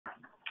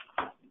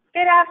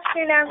Good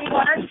afternoon,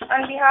 everyone.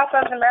 On behalf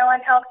of the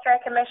Maryland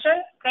Healthcare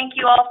Commission, thank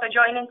you all for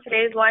joining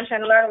today's Lunch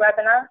and Learn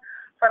webinar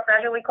for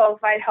federally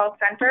qualified health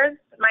centers.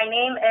 My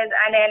name is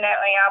Anne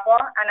Oyabo,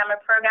 and I'm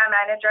a program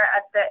manager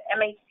at the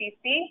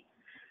MHCC.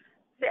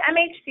 The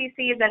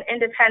MHCC is an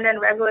independent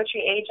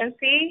regulatory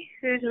agency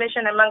whose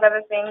mission, among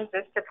other things,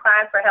 is to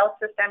plan for health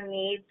system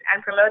needs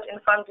and promote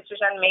informed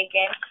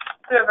decision-making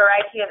through a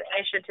variety of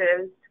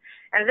initiatives.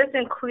 And this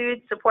includes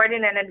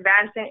supporting and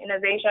advancing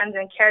innovations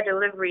in care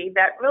delivery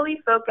that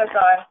really focus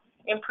on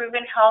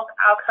improving health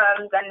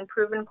outcomes and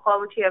improving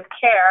quality of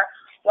care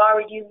while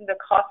reducing the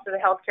cost of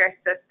the healthcare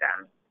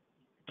system.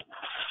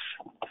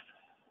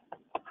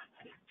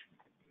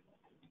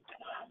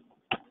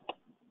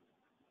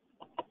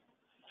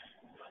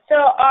 So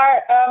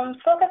our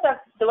focus of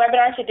the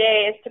webinar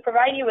today is to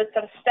provide you with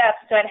some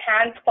steps to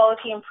enhance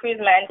quality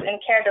improvement in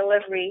care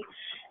delivery.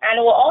 And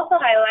we'll also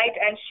highlight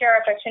and share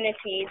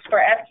opportunities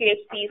for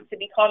FQHCs to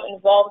become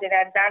involved in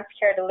advanced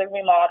care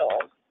delivery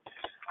models.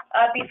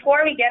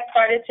 Before we get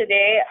started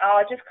today,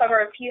 I'll just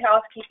cover a few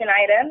housekeeping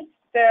items.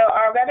 So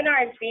our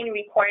webinar is being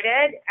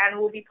recorded and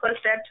will be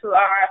posted to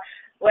our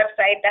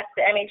website, that's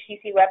the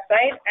MHCC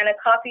website, and a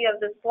copy of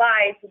the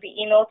slides will be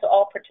emailed to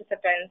all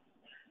participants.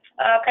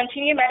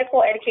 Continuing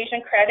medical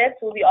education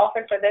credits will be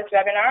offered for this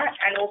webinar,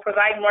 and we'll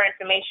provide more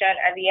information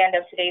at the end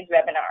of today's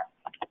webinar.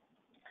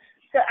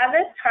 So at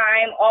this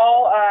time,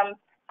 all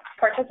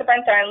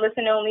participants are in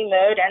listen-only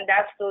mode, and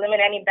that's to limit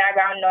any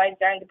background noise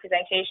during the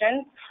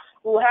presentation.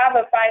 We'll have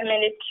a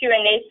 5-minute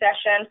Q&A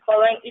session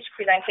following each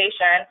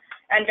presentation,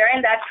 and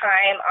during that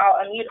time, I'll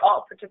unmute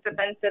all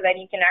participants so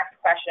that you can ask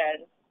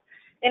questions.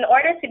 In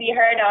order to be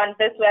heard on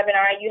this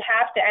webinar, you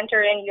have to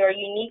enter in your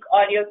unique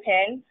audio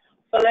PIN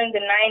following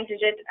the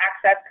 9-digit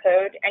access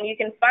code, and you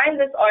can find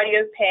this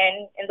audio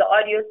PIN in the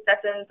audio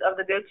settings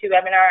of the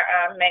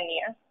GoToWebinar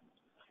menu.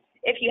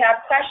 If you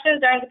have questions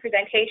during the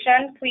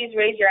presentation, please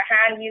raise your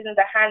hand using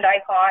the hand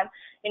icon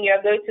in your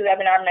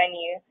GoToWebinar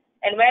menu.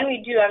 And when we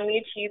do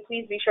unmute you,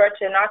 please be sure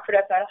to not put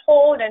us on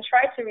hold and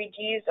try to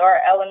reduce or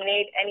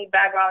eliminate any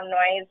background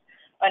noise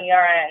on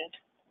your end.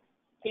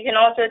 You can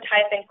also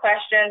type in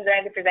questions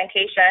during the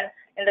presentation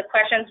in the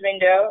questions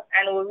window,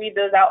 and we'll read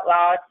those out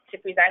loud to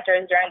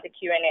presenters during the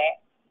Q&A.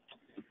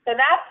 So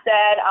that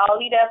said,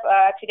 I'll lead up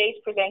today's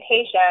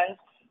presentation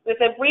with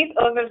a brief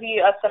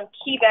overview of some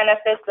key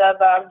benefits of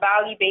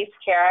value-based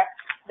care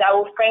that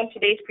will frame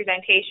today's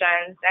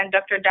presentations. And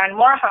Dr. Dan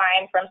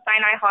Morheim from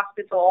Sinai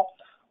Hospital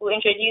will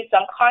introduce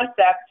some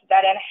concepts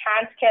that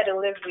enhance care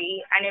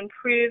delivery and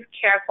improve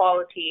care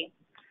quality.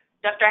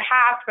 Dr.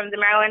 Haft from the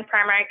Maryland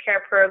Primary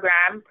Care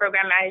Program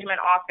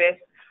Management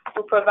Office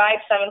will provide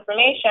some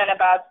information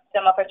about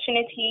some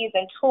opportunities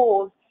and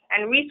tools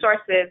and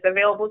resources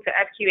available to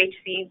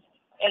FQHCs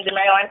in the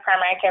Maryland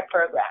Primary Care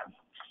Program.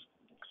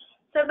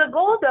 So the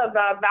goals of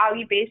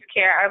value-based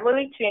care are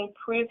really to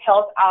improve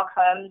health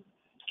outcomes,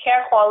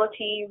 care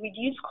quality,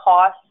 reduce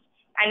costs,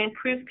 and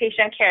improve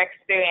patient care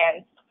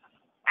experience.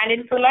 And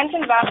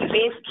implementing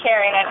value-based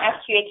care in an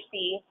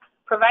FQHC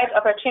provides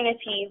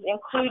opportunities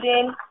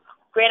including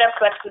greater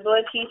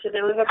flexibility to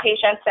deliver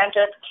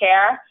patient-centered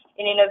care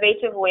in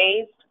innovative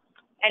ways,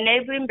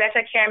 enabling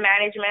better care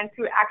management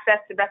through access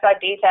to better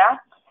data,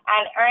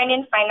 and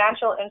earning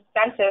financial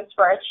incentives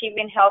for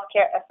achieving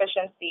healthcare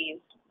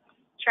efficiencies.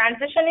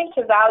 Transitioning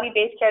to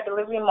value-based care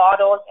delivery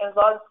models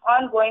involves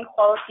ongoing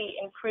quality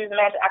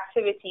improvement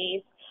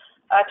activities,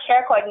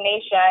 care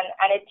coordination,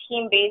 and a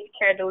team-based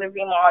care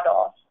delivery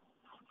model.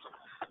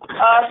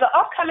 The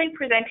upcoming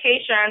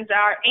presentations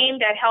are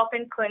aimed at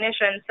helping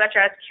clinicians such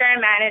as care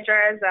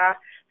managers,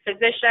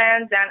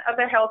 physicians, and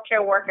other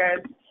healthcare workers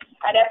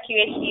at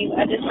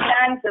FQHCs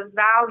understand the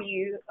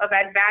value of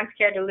advanced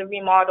care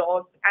delivery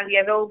models and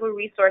the available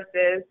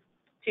resources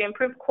to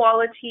improve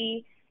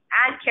quality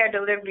and care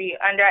delivery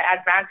under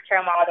advanced care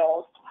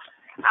models.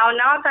 I'll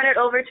now turn it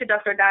over to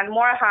Dr. Dan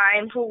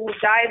Morheim, who will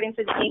dive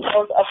into the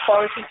details of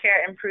quality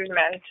care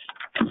improvement.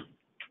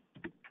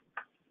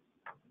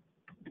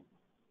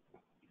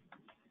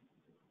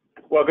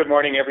 Well, good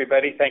morning,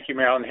 everybody. Thank you,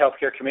 Maryland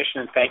Healthcare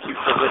Commission, and thank you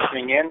for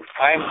listening in.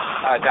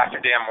 I'm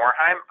Dr. Dan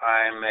Morheim.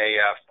 I'm a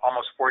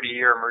almost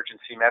 40-year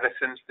emergency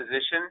medicine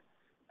physician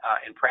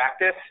in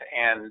practice,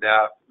 and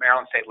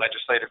Maryland State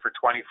Legislator for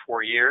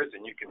 24 years,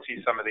 and you can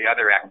see some of the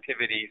other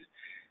activities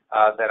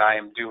that I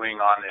am doing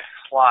on this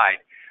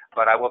slide.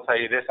 But I will tell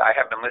you this, I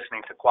have been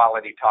listening to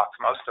quality talks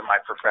most of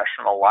my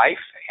professional life,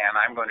 and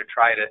I'm going to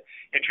try to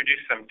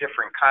introduce some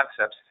different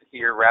concepts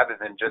here rather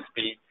than just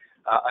be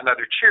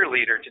another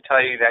cheerleader to tell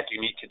you that you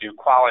need to do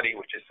quality,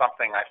 which is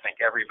something I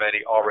think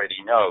everybody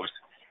already knows,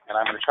 and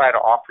I'm going to try to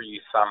offer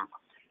you some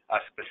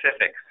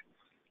specifics.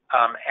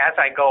 As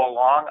I go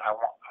along,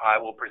 I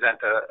will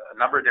present a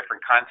number of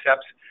different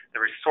concepts.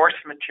 There is source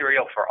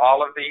material for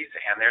all of these,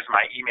 and there's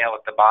my email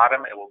at the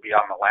bottom. It will be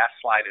on the last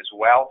slide as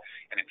well.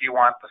 And if you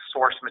want the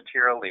source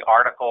material, the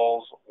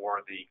articles,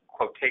 or the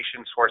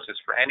quotation sources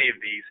for any of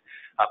these,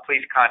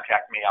 please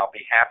contact me. I'll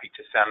be happy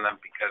to send them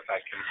because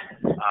I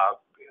can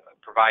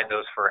provide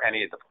those for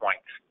any of the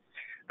points.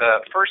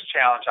 The first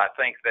challenge I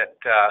think that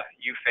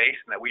you face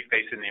and that we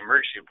face in the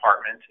emergency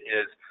department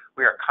is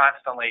we are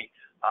constantly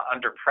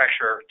under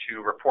pressure to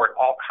report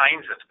all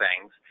kinds of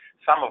things,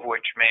 some of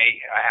which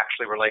may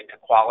actually relate to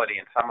quality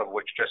and some of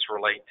which just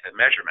relate to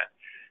measurement.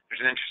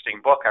 There's an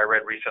interesting book I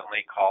read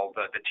recently called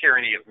The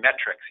Tyranny of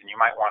Metrics, and you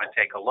might want to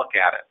take a look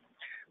at it.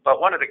 But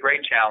one of the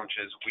great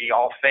challenges we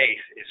all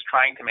face is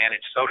trying to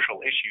manage social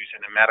issues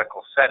in a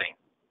medical setting.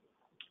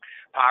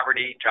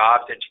 Poverty,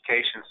 jobs,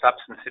 education,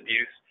 substance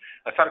abuse.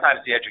 Sometimes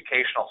the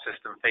educational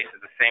system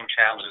faces the same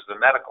challenges as the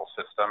medical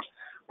system,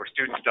 where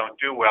students don't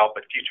do well,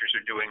 but teachers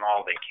are doing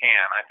all they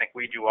can. I think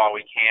we do all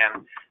we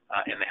can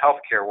in the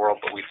healthcare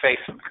world, but we face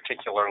some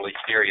particularly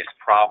serious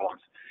problems.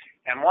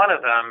 And one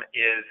of them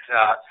is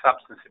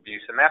substance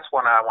abuse, and that's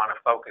one I want to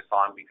focus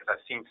on because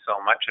I've seen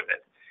so much of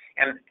it.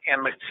 And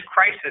the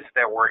crisis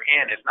that we're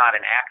in is not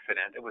an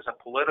accident. It was a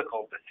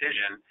political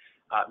decision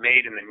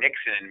made in the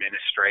Nixon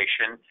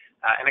administration,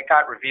 and it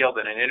got revealed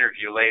in an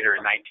interview later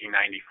in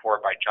 1994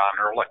 by John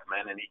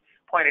Ehrlichman, and he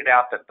pointed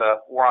out that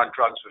the war on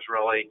drugs was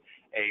really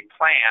a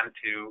plan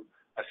to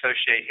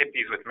associate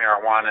hippies with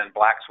marijuana and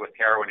blacks with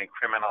heroin and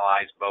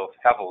criminalize both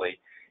heavily.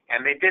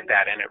 And they did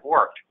that, and it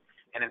worked.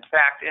 And in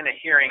fact, in a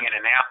hearing in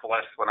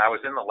Annapolis when I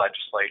was in the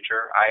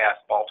legislature, I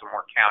asked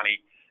Baltimore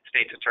County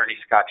State's Attorney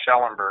Scott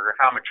Schellenberger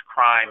how much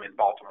crime in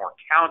Baltimore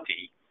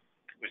County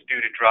was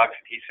due to drugs.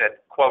 He said,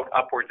 quote,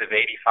 upwards of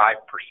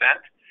 85%.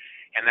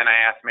 And then I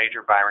asked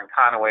Major Byron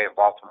Conaway of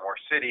Baltimore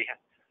City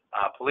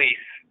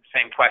Police,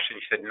 same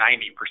question. He said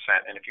 90%.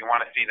 And if you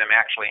want to see them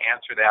actually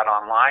answer that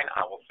online,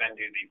 I will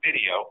send you the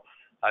video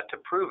to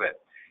prove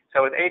it.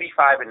 So with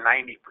 85 and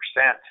 90%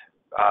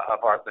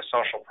 of the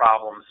social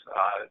problems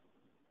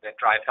that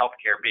drive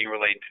healthcare being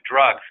related to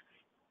drugs,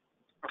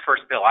 the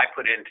first bill I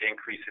put in to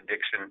increase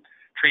addiction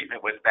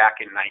treatment was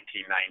back in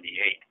 1998.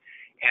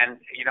 And,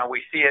 you know,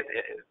 we see it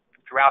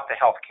throughout the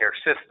healthcare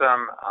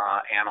system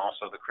and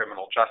also the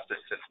criminal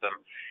justice system.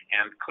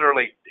 And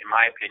clearly, in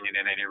my opinion,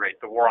 at any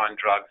rate, the war on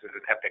drugs is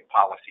an epic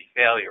policy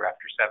failure.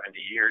 After 70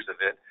 years of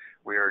it,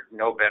 we're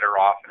no better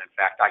off. And in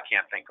fact, I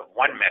can't think of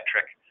one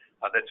metric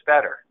that's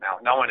better. Now,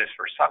 no one is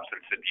for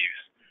substance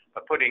abuse,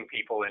 but putting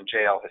people in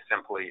jail has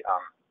simply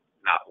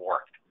not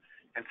worked.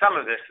 And some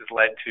of this has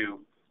led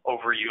to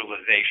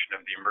overutilization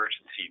of the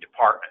emergency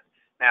department.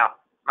 Now,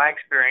 my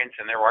experience,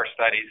 and there are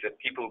studies that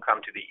people who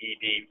come to the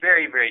ED,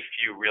 very, very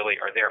few really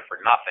are there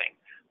for nothing.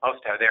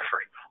 Most are there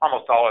for,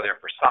 almost all are there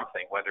for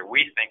something. Whether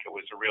we think it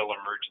was a real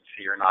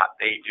emergency or not,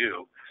 they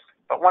do.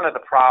 But one of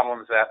the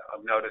problems that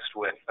I've noticed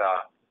with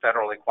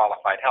federally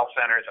qualified health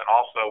centers and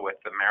also with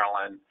the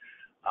Maryland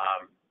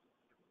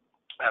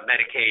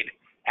Medicaid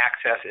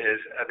access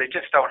is they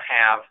just don't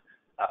have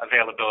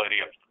availability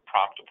of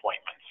prompt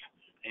appointments.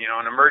 You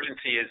know, an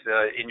emergency is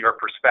in your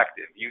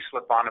perspective. You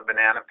slip on a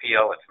banana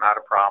peel, it's not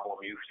a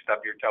problem. You stub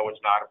your toe,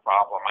 it's not a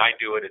problem. I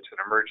do it, it's an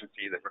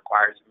emergency that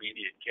requires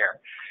immediate care.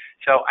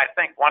 So I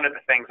think one of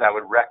the things I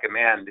would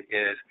recommend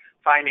is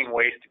finding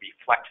ways to be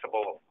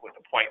flexible with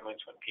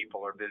appointments when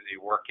people are busy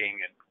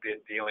working and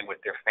dealing with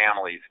their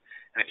families.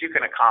 And if you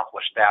can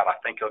accomplish that, I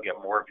think you'll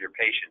get more of your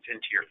patients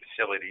into your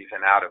facilities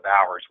and out of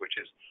hours, which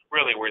is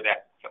really where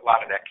a lot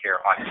of that care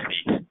ought to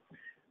be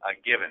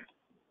given.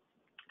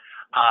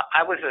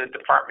 I was a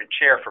department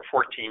chair for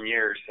 14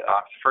 years,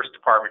 first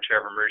department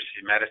chair of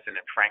emergency medicine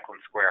at Franklin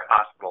Square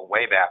Hospital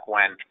way back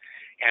when,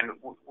 and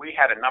we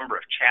had a number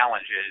of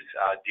challenges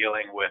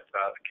dealing with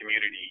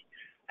community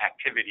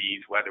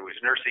activities, whether it was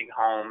nursing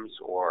homes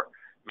or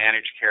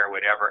managed care,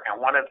 whatever.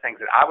 And one of the things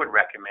that I would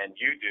recommend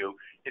you do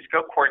is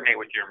go coordinate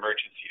with your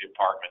emergency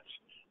departments.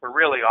 We're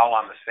really all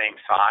on the same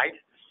side,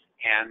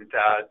 and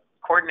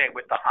coordinate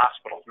with the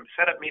hospitals and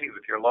set up meetings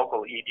with your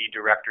local ED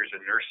directors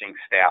and nursing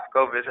staff.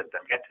 Go visit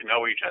them, get to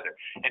know each other,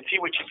 and see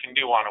what you can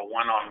do on a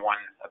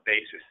one-on-one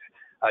basis.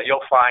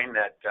 You'll find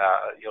that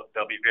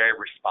they'll be very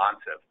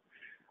responsive.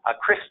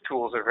 CRIS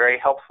tools are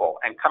very helpful,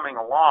 and coming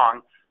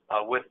along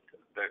with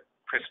the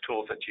CRIS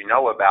tools that you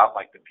know about,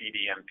 like the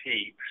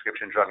PDMP,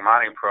 Prescription Drug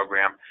Monitoring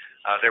Program,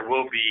 there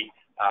will be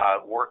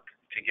work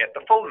to get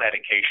the full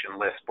medication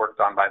list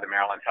worked on by the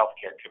Maryland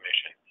Healthcare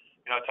Commission.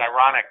 You know, it's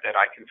ironic that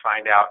I can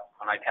find out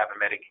when I have a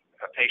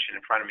patient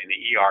in front of me in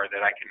the ER that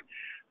I can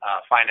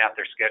find out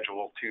their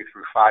Schedule 2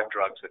 through 5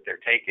 drugs that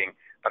they're taking,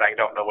 but I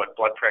don't know what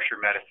blood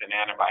pressure medicine,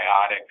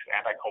 antibiotics,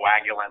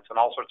 anticoagulants, and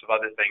all sorts of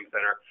other things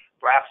that are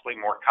vastly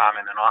more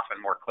common and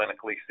often more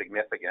clinically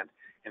significant,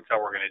 and so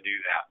we're going to do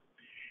that.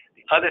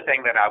 The other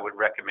thing that I would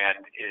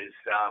recommend is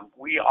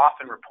we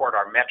often report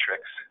our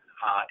metrics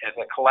as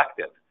a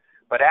collective,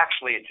 but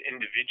actually it's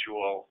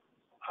individual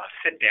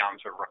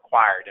sit-downs are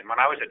required. And when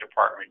I was a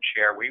department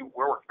chair, we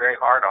worked very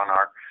hard on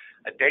our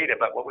data,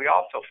 but what we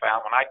also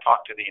found when I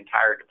talked to the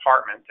entire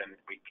department, and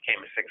we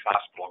became a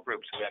 6-hospital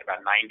group, so we had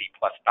about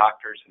 90-plus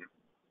doctors and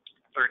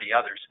 30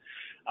 others,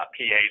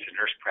 PAs and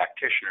nurse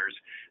practitioners.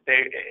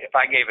 If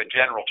I gave a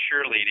general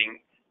cheerleading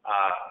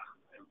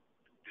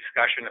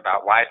discussion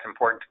about why it's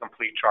important to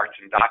complete charts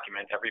and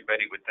document,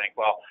 everybody would think,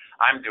 well,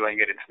 I'm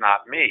doing it, it's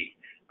not me.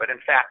 But in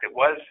fact, it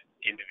was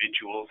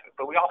individuals,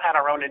 but we all had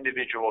our own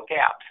individual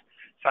gaps.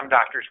 Some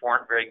doctors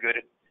weren't very good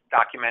at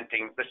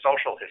documenting the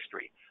social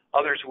history.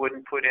 Others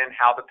wouldn't put in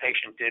how the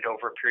patient did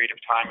over a period of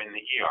time in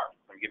the ER.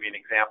 I'll give you an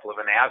example of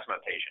an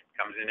asthma patient.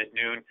 Comes in at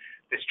noon,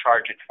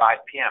 discharged at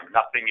 5 p.m.,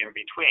 nothing in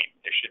between.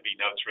 There should be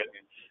notes written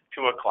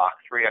 2 o'clock,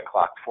 3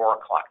 o'clock, 4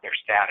 o'clock, their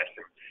status,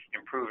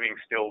 improving,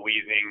 still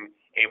wheezing,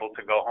 able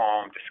to go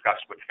home,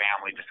 discussed with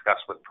family,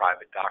 discussed with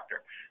private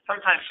doctor.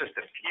 Sometimes just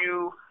a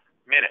few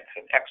minutes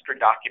of extra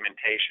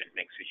documentation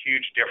makes a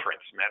huge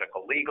difference,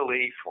 medical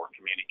legally, for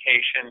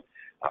communication,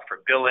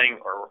 for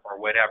billing, or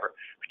whatever.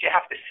 But you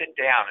have to sit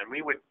down, and we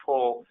would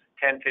pull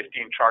 10, 15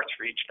 charts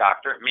for each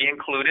doctor, me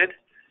included,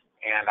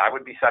 and I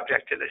would be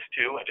subject to this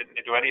too. I didn't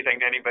do anything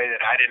to anybody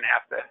that I didn't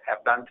have to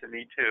have done to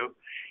me too.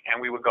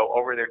 And we would go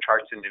over their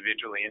charts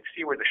individually and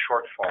see where the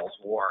shortfalls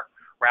were,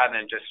 rather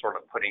than just sort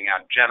of putting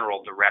out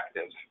general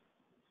directives.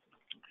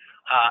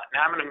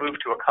 Now I'm going to move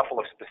to a couple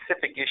of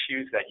specific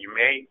issues that you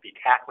may be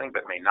tackling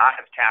but may not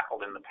have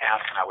tackled in the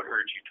past, and I would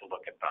urge you to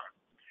look at them.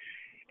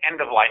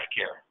 End-of-life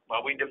care.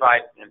 Well, we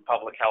divide in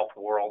public health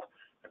world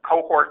the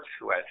cohorts: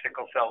 who has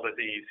sickle cell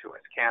disease, who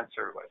has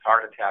cancer, who has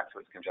heart attacks, who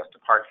has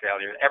congestive heart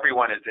failure.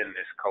 Everyone is in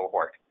this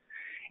cohort.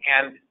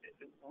 And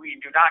we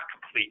do not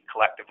complete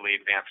collectively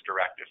advanced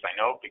directives. I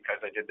know because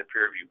I did the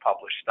peer-reviewed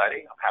published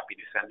study. I'm happy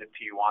to send it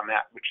to you on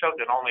that, which showed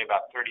that only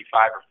about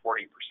 35 or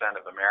 40%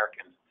 of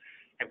Americans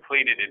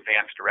completed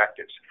advanced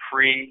directives,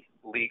 free,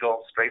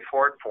 legal,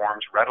 straightforward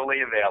forms,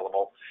 readily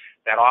available,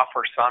 that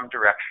offer some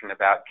direction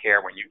about care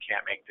when you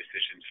can't make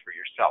decisions for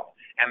yourself.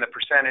 And the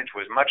percentage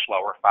was much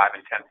lower, 5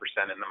 and 10%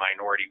 in the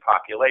minority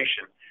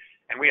population.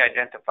 And we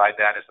identified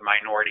that as a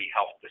minority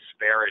health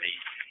disparity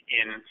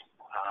in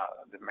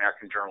the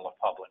American Journal of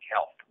Public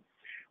Health.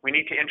 We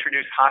need to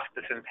introduce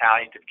hospice and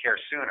palliative care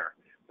sooner.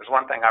 There's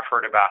one thing I've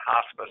heard about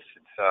hospice.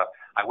 It's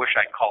I wish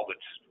I'd call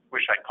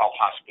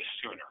hospice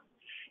sooner.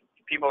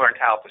 People are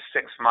entitled to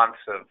 6 months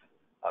of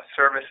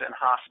service in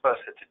hospice.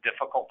 It's a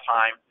difficult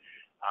time.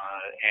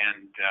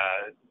 And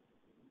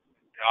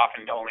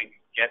often only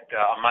get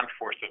a month's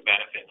worth of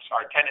benefits.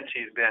 Our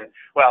tendency has been,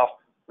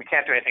 well, we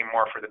can't do anything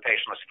more for the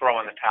patient. Let's throw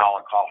in the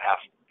towel and call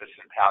hospice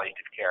and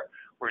palliative care,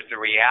 whereas the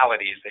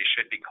reality is they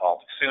should be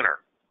called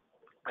sooner.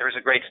 There was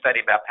a great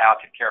study about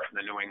palliative care from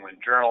the New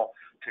England Journal.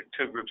 Took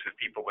 2 groups of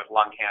people with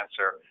lung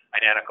cancer,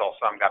 identical.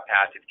 Some got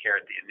palliative care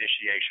at the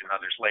initiation,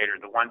 others later.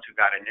 The ones who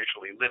got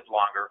initially lived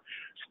longer,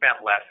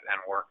 spent less,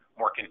 and were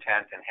more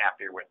content and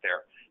happier with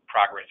their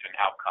progress and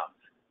outcomes.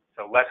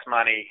 So less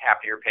money,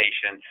 happier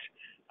patients,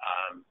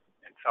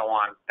 and so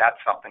on. That's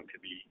something to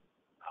be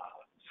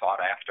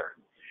sought after.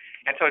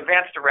 And so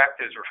advanced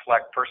directives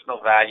reflect personal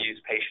values,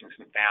 patients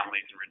and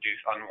families, and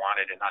reduce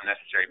unwanted and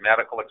unnecessary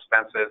medical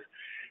expenses.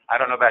 I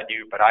don't know about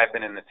you, but I've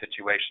been in the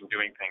situation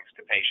doing things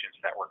to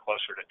patients that were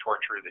closer to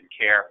torture than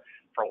care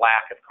for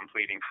lack of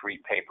completing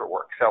free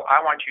paperwork. So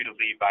I want you to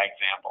lead by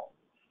example.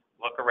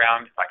 Look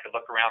around. If I could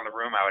look around the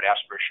room, I would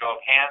ask for a show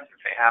of hands and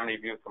say how many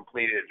of you have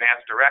completed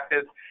advanced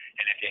directives.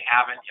 And if you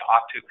haven't, you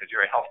ought to, because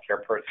you're a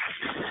healthcare person.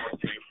 We look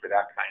to you for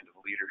that kind of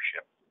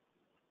leadership.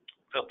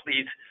 So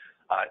please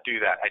do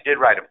that. I did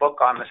write a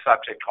book on the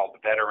subject called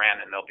The Better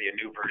End, and there'll be a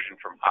new version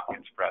from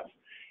Hopkins Press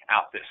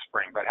out this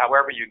spring. But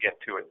however you get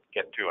to it,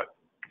 get to it.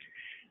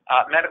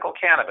 Medical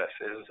cannabis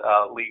is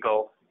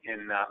legal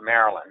in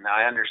Maryland. Now,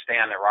 I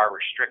understand there are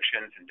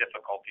restrictions and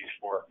difficulties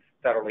for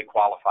federally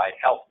qualified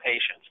health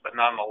patients, but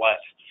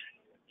nonetheless,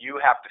 you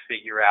have to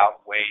figure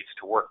out ways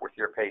to work with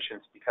your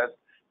patients because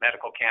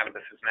medical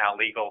cannabis is now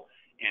legal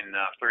in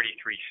 33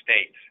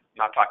 states.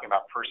 I'm not talking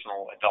about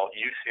personal adult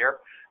use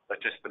here,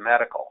 but just the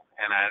medical.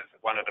 And as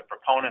one of the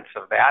proponents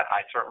of that,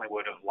 I certainly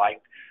would have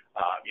liked,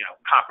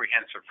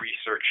 comprehensive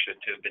research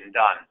to have been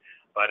done.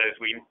 But as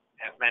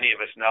many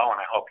of us know, and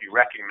I hope you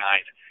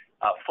recognize,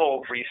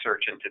 full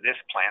research into this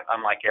plant,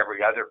 unlike every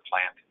other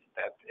plant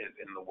that is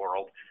in the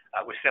world,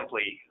 was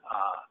simply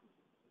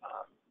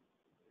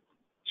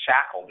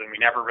shackled, and we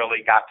never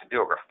really got to do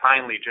it. We're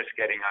finally just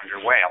getting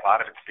underway. A lot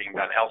of it's being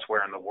done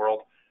elsewhere in the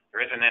world. There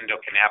is an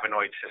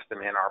endocannabinoid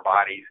system in our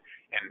bodies,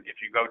 and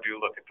if you go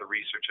look at the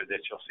research of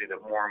this, you'll see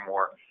that more and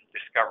more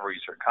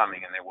discoveries are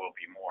coming, and there will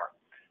be more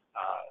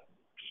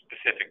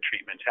specific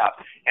treatments out.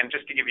 And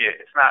just to give you,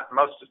 it's not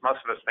most of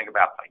us think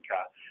about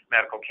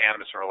medical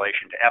cannabis in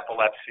relation to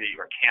epilepsy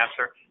or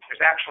cancer.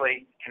 There's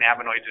actually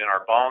cannabinoids in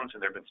our bones,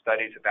 and there have been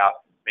studies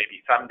about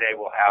maybe someday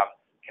we'll have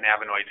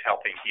cannabinoids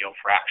helping heal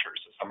fractures.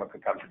 So someone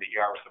could come to the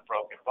ER with a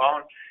broken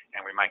bone,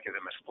 and we might give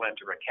them a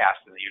splint or a cast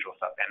and the usual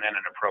stuff, and then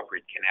an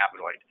appropriate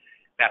cannabinoid.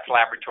 That's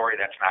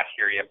laboratory. That's not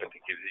here yet, but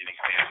it gives you an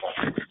example.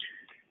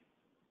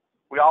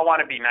 We all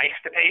want to be nice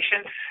to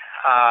patients.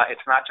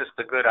 It's not just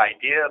a good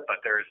idea,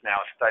 but there's now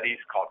studies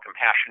called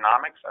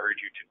Compassionomics. I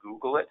urge you to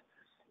Google it.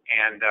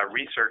 And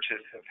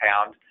researchers have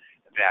found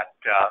that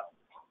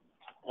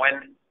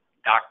when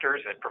doctors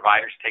and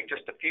providers take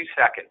just a few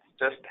seconds,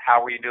 just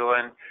how are you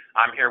doing?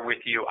 I'm here with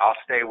you. I'll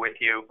stay with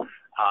you.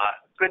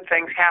 Good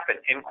things happen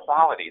in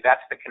quality.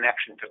 That's the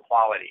connection to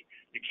quality.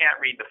 You can't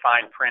read the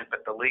fine print,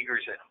 but the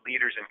leaders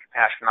in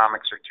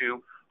Compassionomics are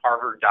 2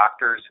 Harvard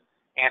doctors,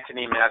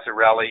 Anthony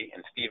Mazzarelli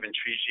and Stephen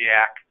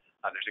Trzeziak.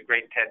 There's a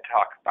great TED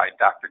Talk by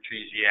Dr.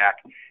 Treziak,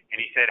 and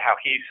he said how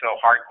he's so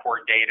hardcore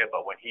data,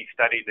 but when he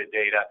studied the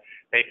data,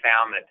 they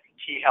found that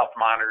key health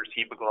monitors,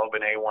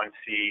 hemoglobin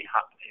A1C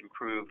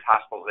improved,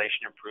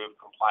 hospitalization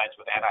improved, compliance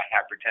with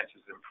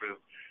antihypertensives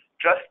improved,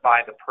 just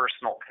by the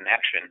personal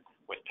connection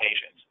with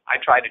patients. I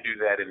try to do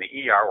that in the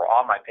ER where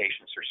all my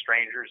patients are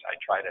strangers. I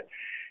try to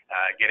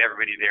get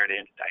everybody there to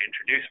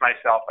introduce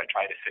myself. I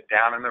try to sit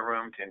down in the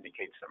room to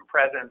indicate some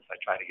presence. I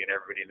try to get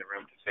everybody in the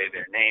room to say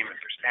their name if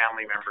there's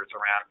family members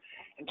around.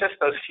 And just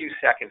those few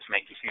seconds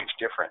make a huge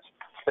difference.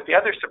 But the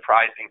other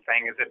surprising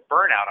thing is that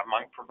burnout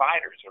among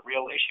providers, a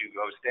real issue,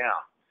 goes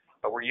down.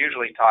 But we're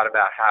usually taught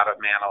about how to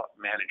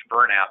manage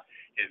burnout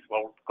is,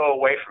 well, go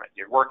away from it.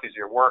 Your work is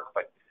your work,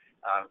 but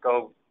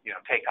go,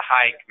 take a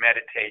hike,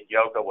 meditate,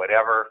 yoga,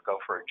 whatever,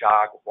 go for a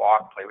jog,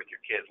 walk, play with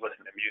your kids,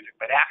 listen to music.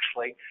 But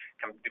actually,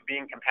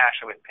 being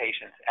compassionate with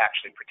patients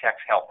actually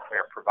protects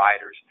healthcare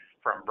providers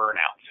from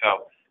burnout.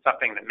 So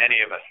something that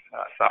many of us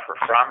suffer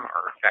from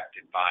or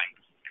affected by.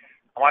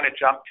 I want to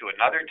jump to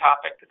another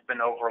topic that's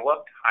been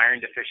overlooked, iron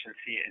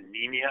deficiency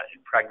anemia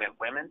in pregnant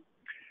women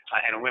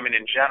and women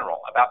in general.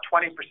 About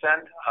 20%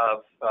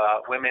 of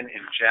women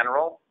in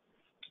general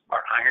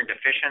are iron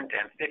deficient,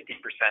 and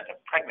 50% of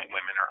pregnant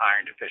women are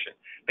iron deficient.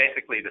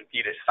 Basically, the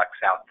fetus sucks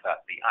out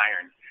the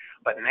iron.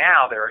 But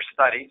now there are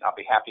studies, I'll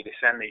be happy to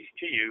send these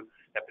to you,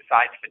 that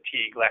besides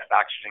fatigue, less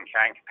oxygen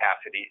carrying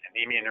capacity,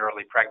 anemia in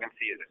early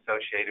pregnancy is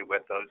associated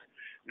with those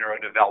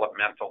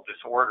neurodevelopmental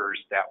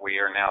disorders that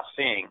we are now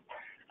seeing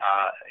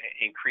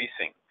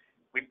increasing.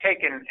 We've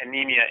taken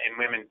anemia in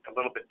women a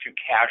little bit too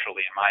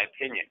casually, in my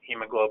opinion.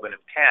 Hemoglobin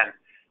of 10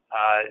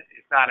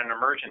 is not an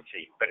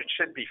emergency, but it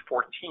should be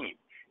 14.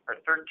 Or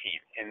 13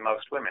 in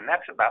most women.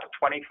 That's about a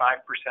 25%, 30%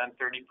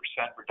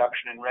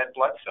 reduction in red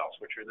blood cells,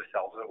 which are the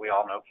cells that we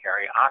all know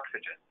carry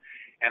oxygen.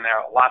 And there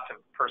are lots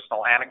of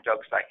personal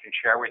anecdotes I can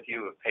share with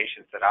you of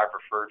patients that I've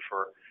referred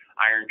for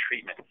iron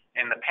treatment.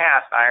 In the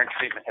past, iron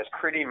treatment has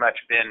pretty much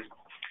been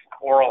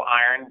oral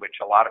iron, which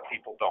a lot of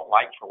people don't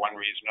like for one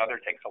reason or another.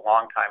 It takes a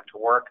long time to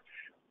work.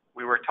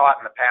 We were taught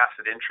in the past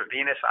that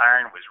intravenous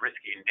iron was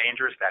risky and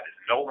dangerous. That is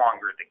no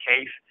longer the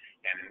case.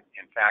 And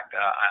in fact,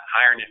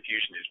 iron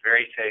infusion is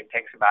very safe,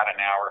 takes about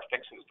an hour,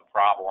 fixes the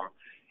problem,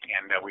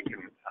 and we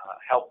can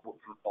help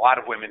a lot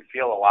of women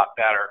feel a lot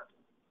better,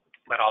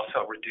 but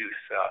also reduce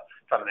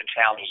some of the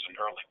challenges in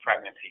early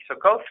pregnancy. So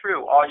go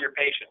through all your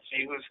patients,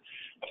 see who's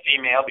a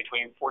female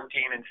between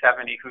 14 and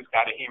 70, who's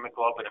got a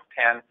hemoglobin of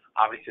 10.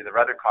 Obviously, there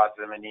are other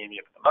causes of anemia,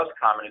 but the most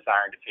common is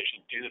iron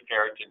deficient. Do the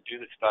ferritin, do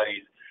the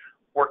studies,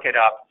 work it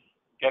up,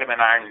 get them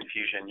an iron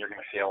infusion. You're going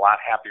to see a lot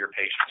happier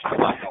patients and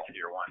a lot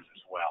healthier ones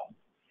as well.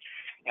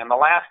 And the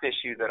last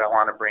issue that I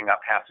want to bring up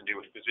has to do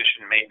with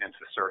physician maintenance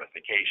of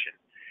certification.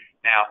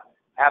 Now,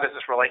 how does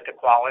this relate to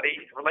quality?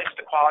 It relates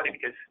to quality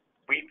because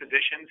we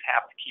physicians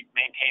have to keep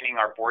maintaining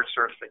our board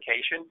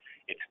certification.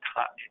 It's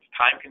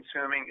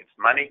time-consuming, it's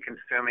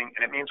money-consuming,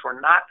 and it means we're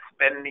not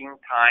spending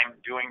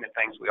time doing the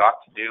things we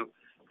ought to do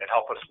that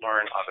help us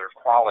learn other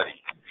quality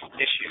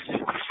issues.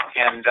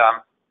 And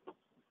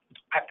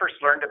I first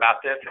learned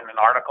about this in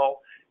an article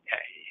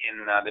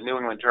in the New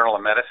England Journal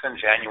of Medicine,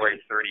 January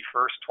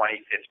 31st,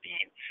 2015.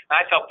 And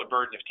I felt the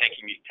burden of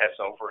taking these tests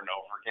over and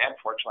over again.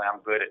 Fortunately,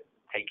 I'm good at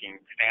taking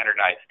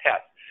standardized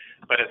tests.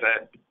 But as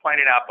I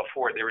pointed out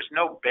before, there is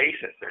no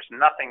basis. There's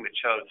nothing that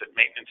shows that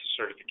maintenance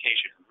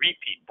certification,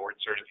 repeat board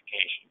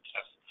certification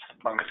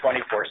tests among the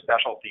 24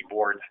 specialty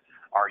boards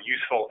are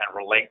useful and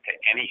relate to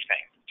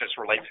anything. It just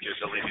relates to your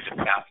ability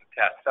to pass the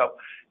test. So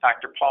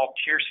Dr. Paul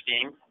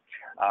Tierstein,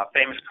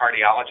 famous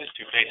cardiologist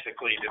who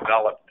basically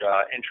developed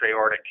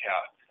intra-aortic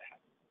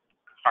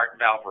heart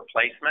valve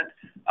replacement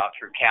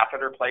through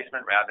catheter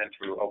placement rather than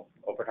through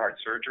open heart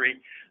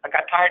surgery. I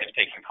got tired of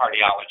taking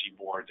cardiology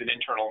boards and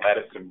internal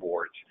medicine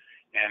boards.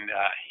 And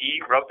he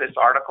wrote this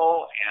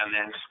article, and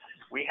then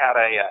we had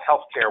a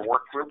healthcare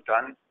work group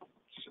done,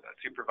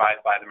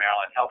 supervised by the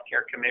Maryland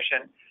Healthcare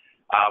Commission.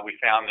 We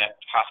found that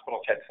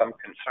hospitals had some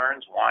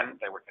concerns. One,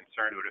 they were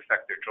concerned it would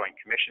affect their Joint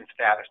Commission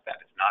status.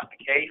 That is not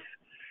the case.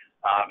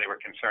 They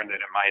were concerned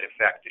that it might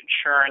affect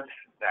insurance.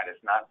 That is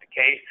not the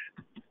case.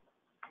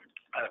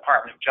 The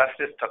Department of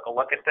Justice took a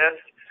look at this.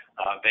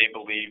 They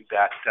believe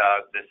that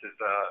this is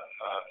a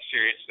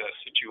serious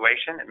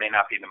situation. It may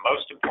not be the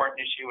most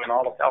important issue in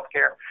all of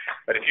healthcare,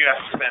 but if you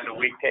have to spend a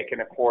week taking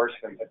a course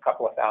and a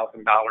couple of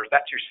 $1,000,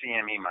 that's your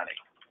CME money.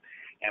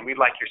 And we'd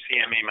like your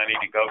CME money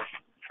to go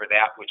for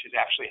that, which is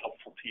actually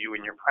helpful to you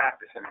in your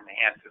practice and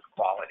enhances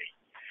quality.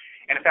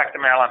 And in fact,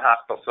 the Maryland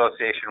Hospital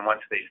Association,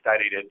 once they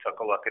studied it,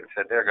 took a look and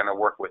said they're going to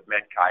work with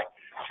MedChi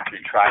to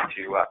try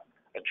to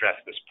address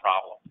this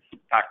problem.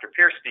 Dr.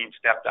 Tierstein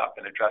stepped up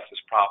and addressed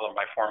this problem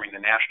by forming the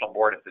National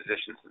Board of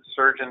Physicians and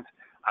Surgeons.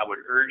 I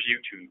would urge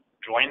you to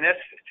join this.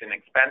 It's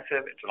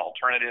inexpensive. It's an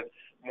alternative.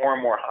 More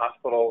and more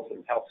hospitals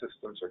and health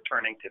systems are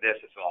turning to this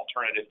as an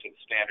alternative to the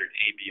standard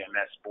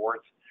ABMS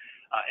boards.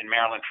 In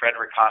Maryland,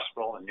 Frederick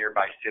Hospital and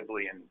nearby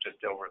Sibley and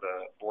just over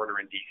the border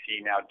in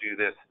D.C. now do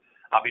this.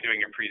 I'll be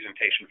doing a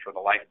presentation for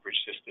the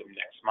LifeBridge system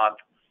next month.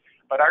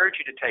 But I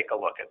urge you to take a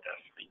look at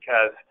this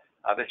because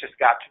There's just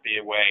got to be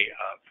a way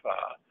of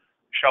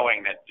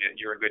showing that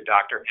you're a good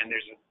doctor, and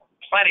there's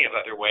plenty of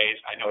other ways.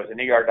 I know as an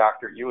ER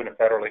doctor, you in a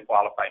federally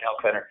qualified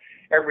health center,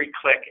 every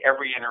click,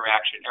 every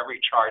interaction,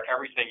 every chart,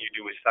 everything you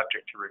do is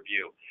subject to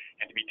review.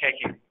 And to be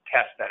taking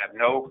tests that have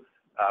no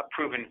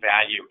proven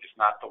value is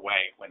not the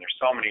way when there's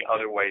so many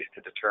other ways to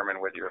determine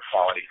whether you're a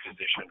quality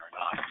physician or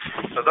not.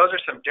 So those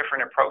are some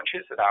different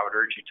approaches that I would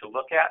urge you to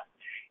look at.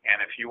 And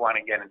if you want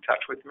to get in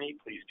touch with me,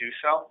 please do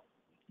so.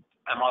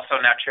 I'm also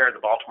now chair of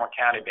the Baltimore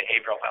County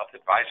Behavioral Health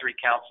Advisory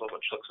Council,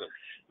 which looks at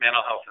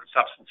mental health and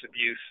substance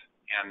abuse,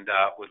 and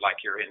would like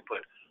your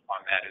input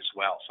on that as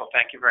well. So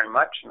thank you very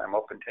much, and I'm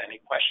open to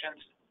any questions.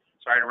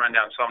 Sorry to run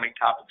down so many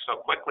topics so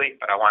quickly,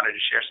 but I wanted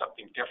to share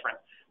something different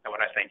than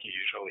what I think you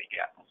usually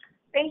get.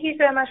 Thank you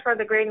so much for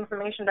the great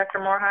information,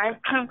 Dr. Morheim.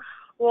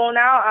 We'll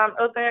now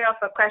open it up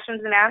for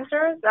questions and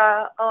answers.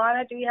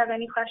 Alana, do you have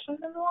any questions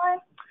on the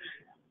line?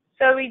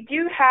 So we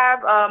do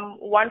have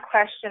one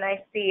question I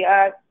see.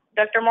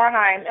 Dr.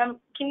 Morheim,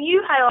 can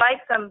you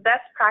highlight some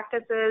best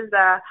practices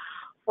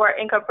for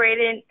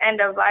incorporating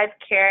end-of-life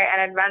care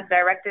and advanced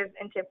directives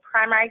into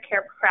primary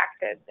care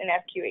practice in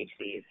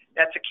FQHCs?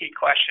 That's a key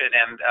question,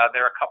 and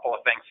there are a couple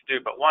of things to do,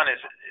 but one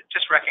is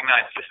just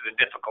recognize this is a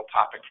difficult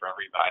topic for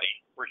everybody.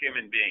 We're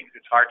human beings.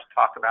 It's hard to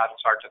talk about.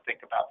 It's hard to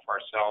think about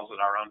for ourselves and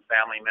our own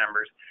family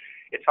members.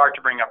 It's hard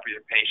to bring up with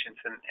your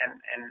patients,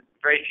 and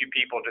very few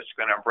people are just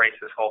going to embrace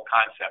this whole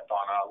concept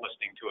on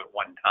listening to it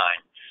one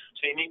time.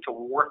 So you need to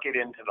work it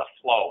into the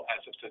flow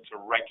as if it's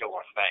a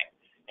regular thing.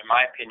 In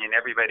my opinion,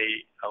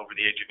 everybody over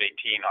the age of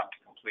 18 ought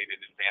to complete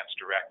an advanced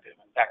directive.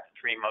 In fact, the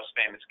three most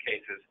famous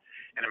cases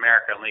in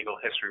American legal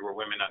history were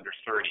women under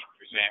 30,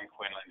 Zan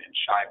Quinlan and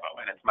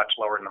Shibo, and it's much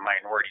lower in the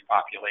minority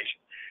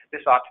population.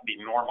 This ought to be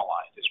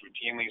normalized as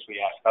routinely as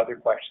we ask other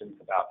questions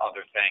about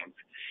other things,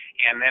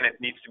 and then it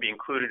needs to be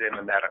included in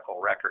the medical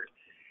record.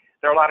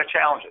 There are a lot of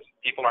challenges.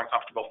 People aren't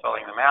comfortable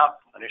filling them out.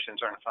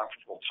 Clinicians aren't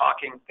comfortable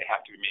talking. They have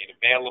to be made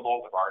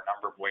available. There are a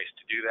number of ways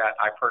to do that.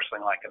 I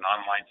personally like an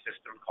online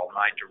system called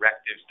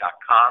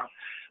mydirectives.com.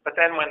 But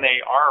then when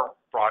they are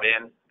brought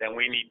in, then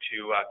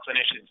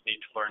clinicians need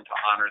to learn to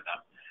honor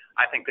them.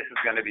 I think this is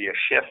going to be a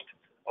shift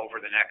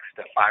over the next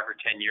 5 or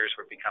 10 years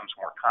where it becomes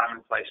more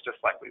commonplace, just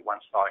like we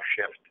once saw a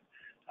shift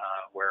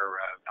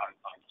where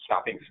on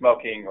stopping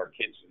smoking or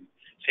kids in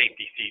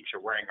safety seats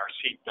or wearing our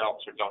seat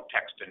belts or don't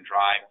text and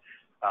drive.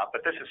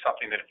 But this is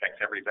something that affects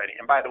everybody.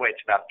 And by the way,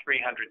 it's about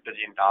 $300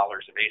 billion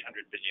of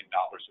 $800 billion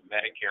of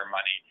Medicare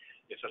money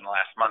is in the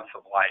last months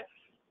of life,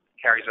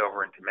 carries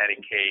over into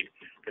Medicaid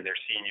for their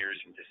seniors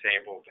and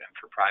disabled and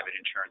for private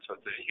insurance.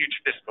 So there's huge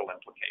fiscal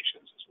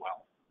implications as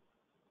well.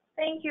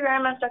 Thank you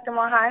very much, Dr.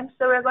 Morheim.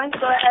 So we're going to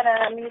go ahead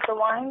and unmute the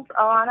lines.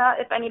 Alana,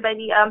 if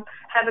anybody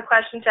has a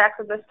question to ask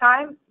at this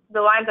time,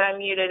 the lines are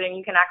unmuted and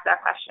you can ask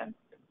that question.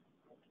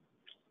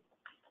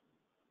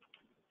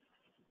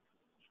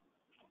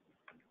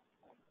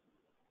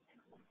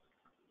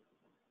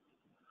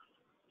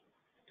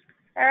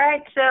 All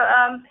right, so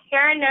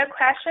hearing no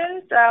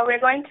questions, we're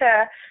going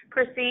to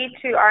proceed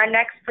to our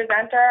next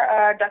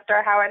presenter,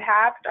 Dr. Howard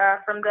Haft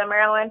from the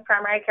Maryland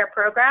Primary Care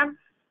Program.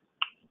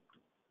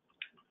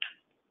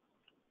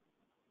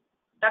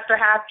 Dr.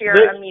 Haft, you're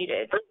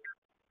unmuted.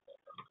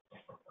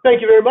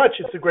 Thank you very much.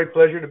 It's a great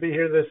pleasure to be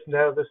here this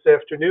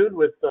afternoon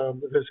with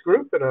this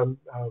group, and I'm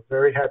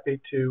very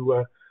happy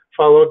to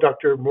follow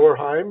Dr.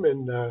 Morheim,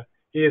 and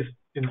he is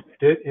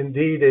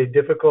indeed a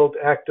difficult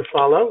act to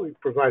follow. He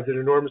provides an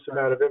enormous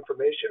amount of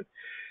information.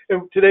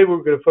 And today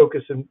we're going to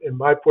focus in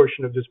my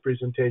portion of this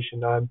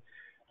presentation on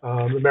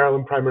the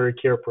Maryland Primary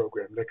Care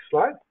Program. Next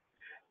slide.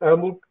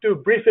 We'll do a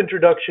brief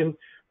introduction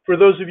for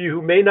those of you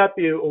who may not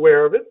be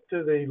aware of it,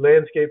 to the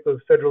landscape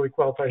of federally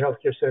qualified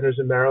healthcare centers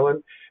in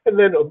Maryland, and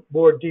then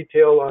more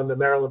detail on the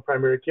Maryland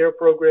Primary Care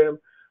Program,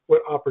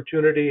 what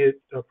opportunity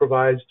it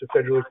provides to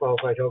federally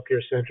qualified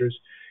healthcare centers,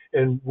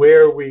 and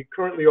where we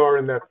currently are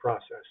in that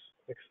process.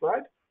 Next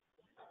slide.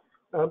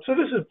 So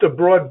this is the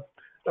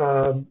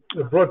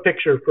broad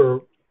picture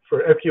for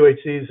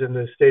FQHCs in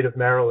the state of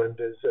Maryland.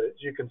 As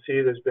you can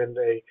see, there's been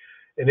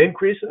an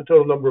increase in the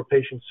total number of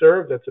patients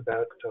served. That's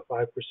about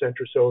 5%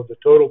 or so of the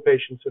total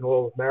patients in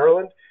all of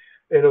Maryland.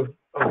 And of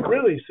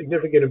really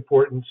significant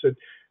importance that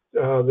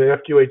the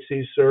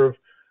FQHCs serve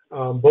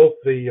both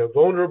the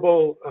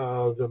vulnerable,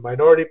 the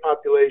minority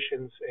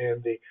populations,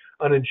 and the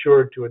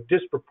uninsured to a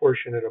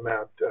disproportionate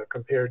amount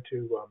compared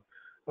to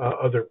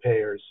other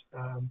payers,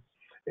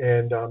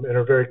 and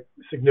are very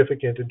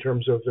significant in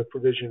terms of the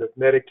provision of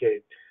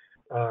Medicaid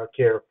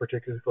care,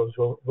 particularly for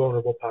those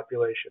vulnerable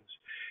populations.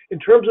 In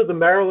terms of the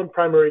Maryland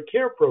Primary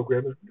Care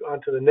Program, on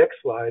to the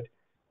next slide,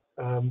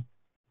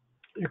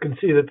 you can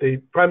see that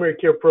the primary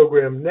care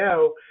program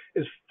now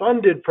is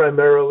funded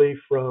primarily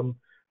from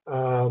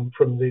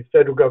the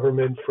federal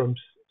government, from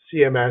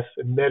CMS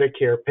and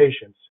Medicare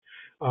patients.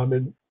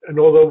 And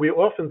although we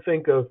often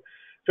think of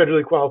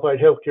federally qualified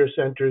healthcare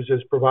centers as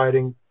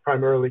providing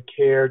primarily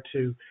care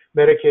to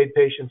Medicaid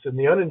patients and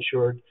the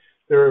uninsured,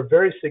 there are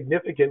very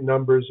significant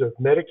numbers of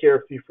Medicare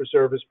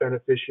fee-for-service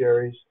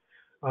beneficiaries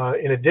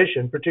in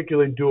addition,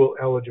 particularly dual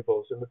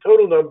eligibles. And the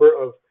total number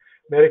of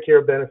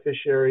Medicare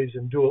beneficiaries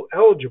and dual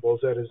eligibles,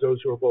 that is, those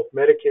who are both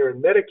Medicare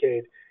and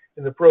Medicaid,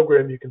 in the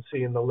program you can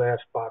see in the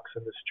last box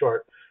in this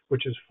chart,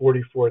 which is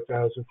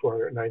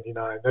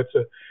 44,499. That's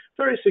a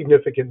very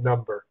significant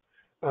number.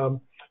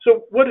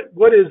 So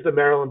what is the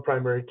Maryland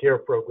Primary Care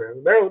Program?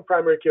 The Maryland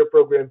Primary Care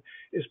Program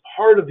is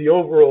part of the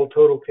overall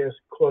total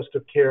cost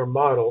of care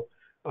model,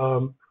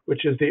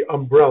 which is the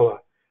umbrella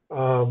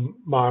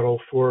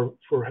model for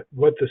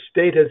what the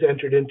state has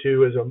entered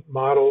into as a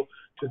model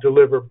to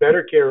deliver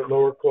better care at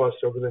lower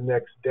costs over the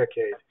next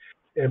decade.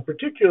 And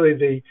particularly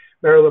the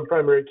Maryland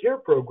Primary Care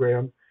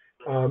Program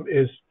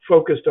is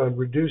focused on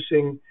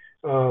reducing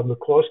the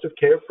cost of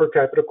care, per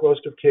capita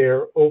cost of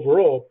care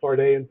overall, Part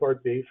A and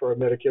Part B for our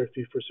Medicare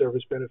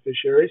fee-for-service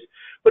beneficiaries.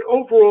 But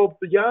overall,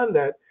 beyond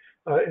that,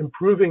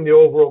 improving the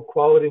overall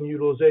quality and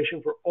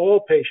utilization for all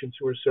patients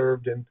who are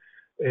served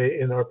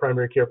in our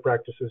primary care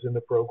practices in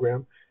the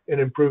program, and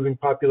improving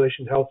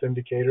population health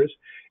indicators,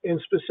 and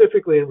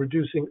specifically in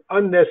reducing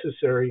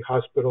unnecessary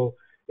hospital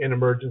and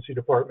emergency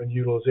department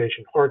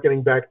utilization,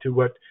 harkening back to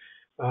what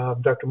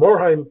Dr.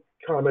 Morheim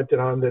commented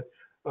on, that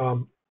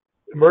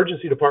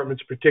emergency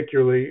departments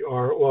particularly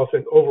are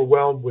often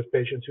overwhelmed with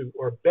patients who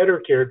are better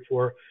cared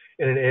for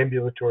in an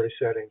ambulatory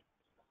setting.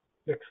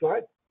 Next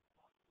slide.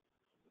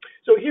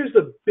 So here's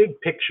the big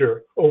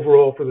picture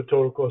overall for the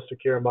total cost of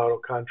care model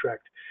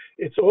contract.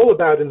 It's all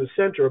about, in the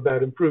center,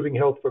 about improving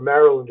health for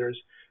Marylanders.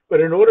 But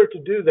in order to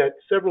do that,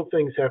 several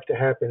things have to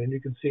happen. And you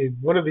can see in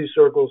one of these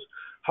circles,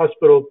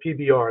 hospital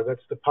PBR,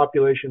 that's the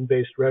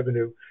population-based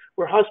revenue,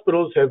 where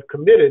hospitals have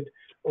committed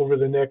over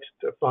the next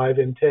 5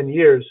 and 10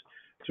 years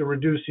to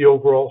reduce the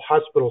overall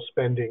hospital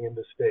spending in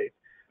the state.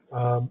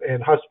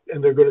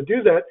 And they're going to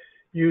do that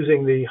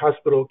using the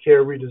hospital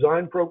care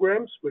redesign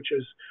programs, which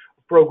is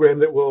a program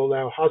that will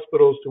allow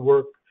hospitals to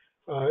work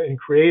in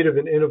creative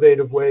and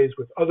innovative ways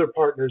with other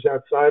partners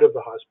outside of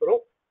the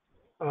hospital.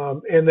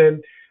 And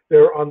then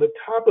there are on the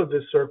top of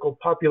this circle,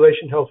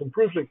 population health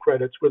improvement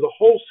credits, where the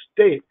whole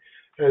state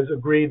has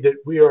agreed that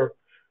we are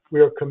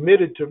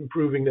committed to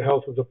improving the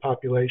health of the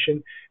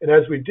population. And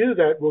as we do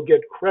that, we'll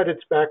get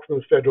credits back from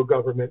the federal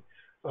government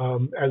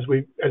as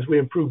we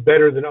improve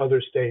better than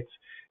other states.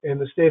 And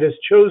the state has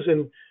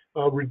chosen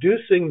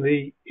reducing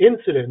the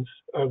incidence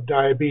of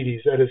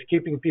diabetes, that is,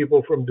 keeping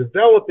people from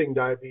developing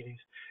diabetes,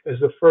 as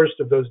the first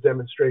of those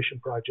demonstration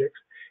projects.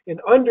 And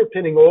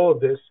underpinning all of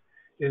this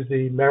is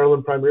the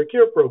Maryland Primary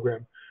Care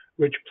Program,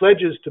 which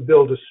pledges to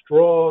build a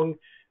strong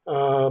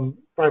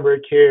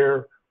primary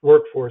care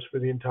workforce for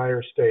the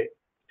entire state.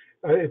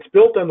 It's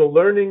built on the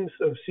learnings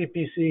of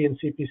CPC and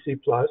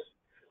CPC Plus,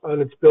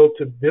 and it's built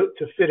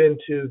to fit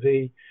into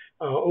the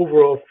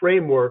overall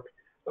framework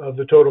of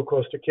the total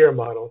cost of care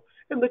model.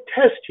 And the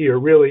test here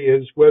really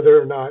is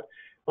whether or not,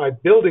 by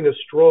building a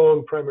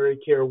strong primary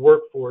care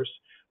workforce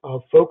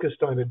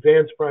focused on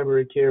advanced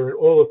primary care and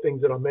all the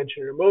things that I'll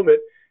mention in a moment,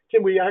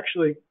 can we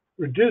actually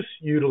reduce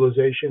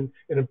utilization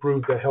and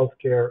improve the health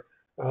care,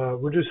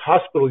 reduce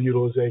hospital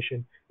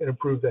utilization and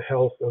improve the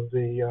health of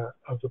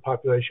the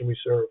population we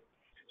serve.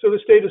 So the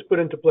state has put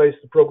into place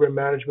the Program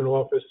Management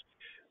Office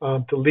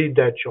to lead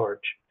that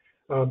charge.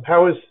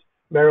 How is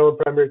Maryland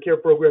Primary Care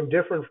Program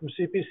different from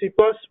CPC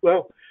Plus?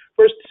 Well,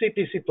 first,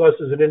 CPC Plus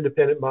is an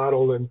independent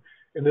model, and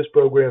this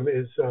program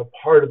is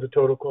part of the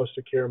total cost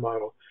of care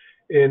model.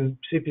 In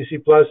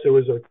CPC Plus, there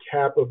was a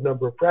cap of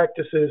number of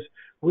practices.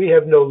 We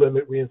have no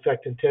limit. We, in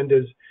fact, intend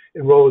to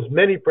enroll as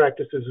many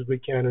practices as we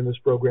can in this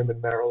program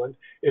in Maryland.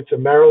 It's a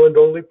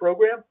Maryland-only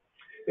program.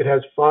 It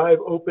has 5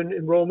 open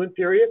enrollment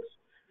periods.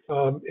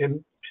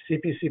 In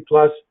CPC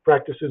Plus,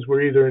 practices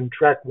were either in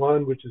Track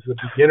 1, which is the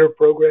beginner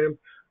program,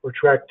 or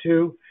Track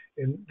 2.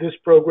 In this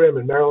program,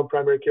 in Maryland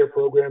Primary Care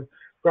Program,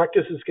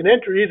 practices can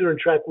enter either in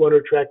Track 1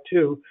 or Track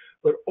 2,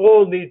 but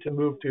all need to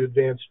move to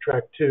advanced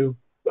Track 2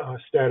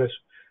 status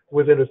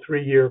within a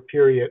 3-year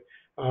period,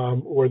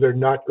 or they're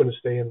not going to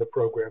stay in the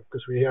program,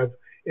 because we have,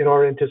 in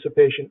our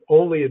anticipation,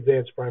 only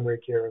advanced primary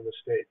care in the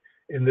state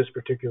in this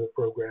particular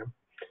program.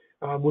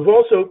 We've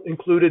also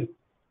included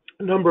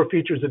a number of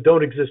features that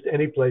don't exist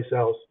anyplace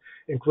else,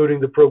 including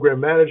the Program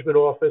Management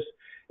Office,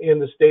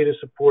 and the state has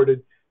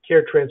supported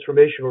care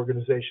transformation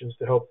organizations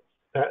to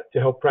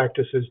help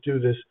practices do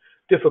this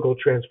difficult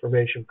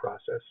transformation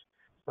process.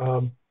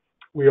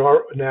 We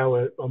are now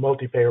a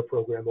multi-payer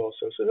program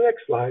also. So the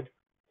next slide.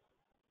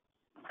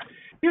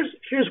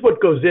 Here's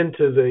what goes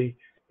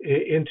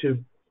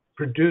into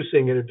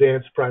producing an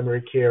advanced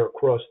primary care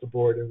across the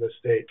board in the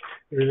state.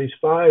 There are these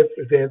 5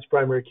 advanced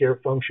primary care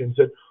functions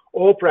that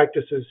all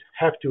practices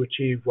have to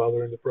achieve while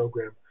they're in the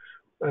program.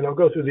 And I'll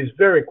go through these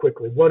very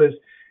quickly. One is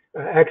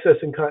access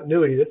and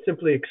continuity. That's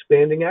simply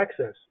expanding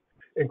access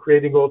and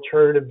creating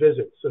alternative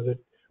visits, so that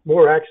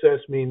more access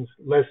means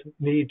less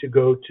need to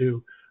go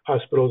to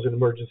hospitals and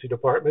emergency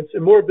departments,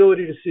 and more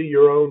ability to see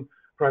your own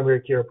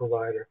primary care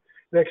provider.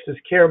 Next is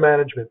care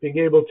management, being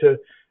able to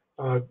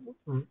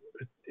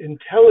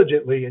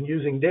intelligently and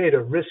using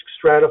data risk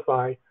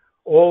stratify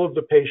all of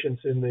the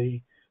patients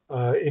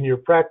in your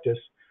practice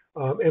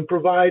and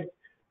provide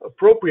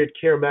appropriate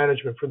care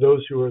management for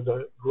those who are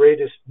the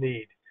greatest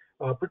need.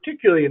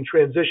 particularly in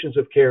transitions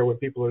of care when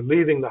people are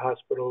leaving the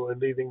hospital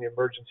and leaving the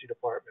emergency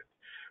department.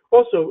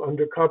 Also,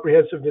 under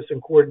comprehensiveness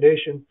and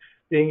coordination,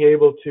 being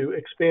able to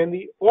expand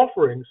the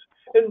offerings.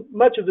 And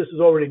much of this is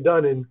already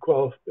done in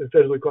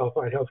federally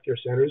qualified healthcare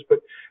centers, but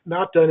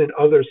not done in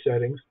other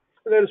settings.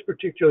 And that is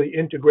particularly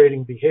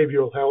integrating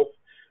behavioral health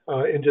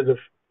into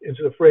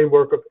the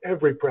framework of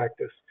every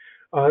practice,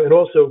 and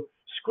also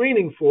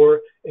screening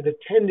for and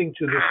attending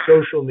to the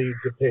social needs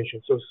of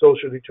patients, so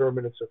social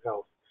determinants of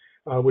health,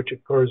 which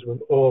occurs with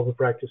all the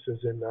practices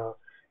in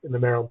the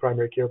Maryland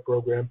Primary Care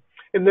Program.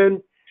 And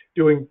then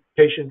doing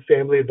patient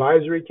family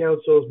advisory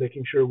councils,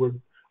 making sure we're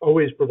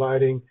always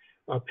providing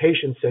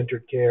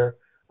patient-centered care,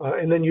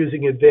 and then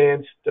using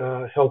advanced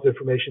health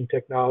information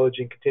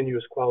technology and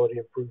continuous quality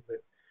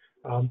improvement.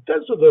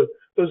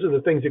 Those are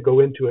the things that go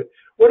into it.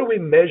 What do we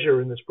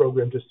measure in this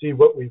program to see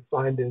what we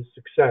find is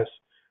success?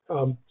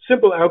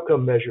 Simple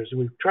outcome measures, and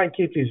we try and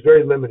keep these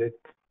very limited.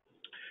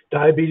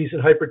 Diabetes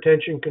and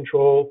hypertension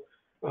control.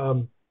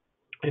 In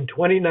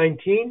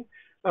 2019,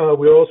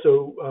 we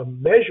also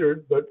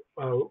measured, but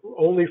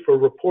only for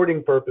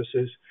reporting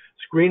purposes,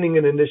 screening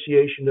and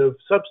initiation of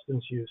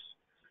substance use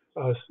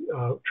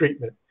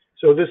treatment.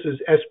 So this is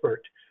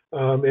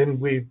SBIRT, and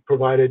we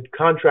provided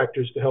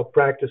contractors to help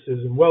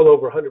practices, and well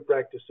over 100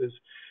 practices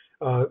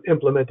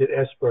implemented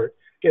SBIRT.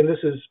 Again,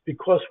 this is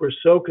because we're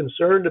so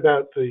concerned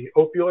about the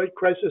opioid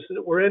crisis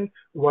that we're in.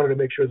 We wanted to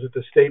make sure that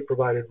the state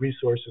provided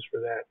resources for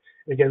that.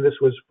 And again, this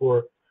was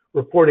for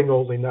reporting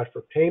only, not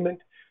for payment.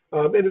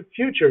 In the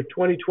future,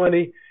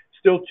 2020,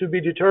 still to be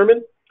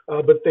determined,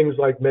 but things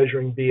like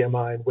measuring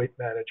BMI and weight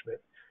management.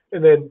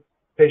 And then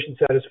patient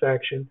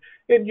satisfaction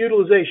and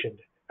utilization.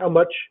 How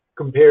much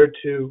compared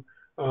to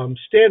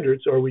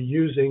standards are we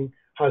using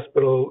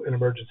hospital and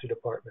emergency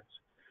departments?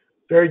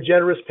 Very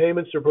generous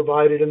payments are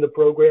provided in the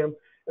program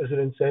as an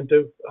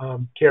incentive.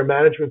 Care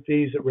management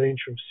fees that range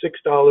from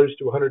 $6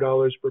 to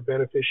 $100 per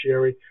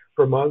beneficiary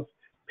per month,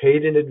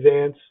 paid in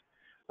advance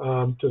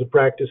to the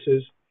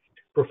practices.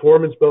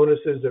 Performance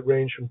bonuses that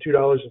range from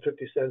 $2.50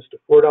 to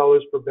 $4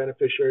 per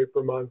beneficiary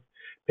per month,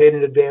 paid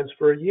in advance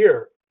for a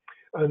year.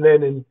 And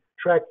then in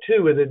track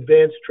 2, an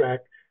advanced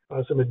track,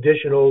 some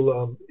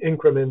additional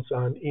increments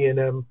on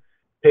E&M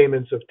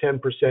payments of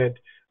 10%,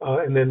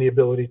 and then the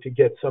ability to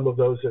get some of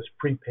those as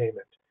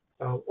prepayment.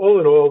 All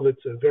in all,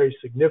 it's a very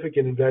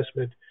significant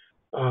investment,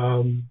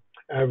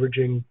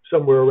 averaging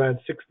somewhere around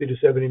 $60 to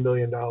 $70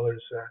 million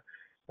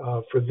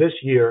for this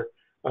year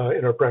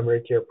in our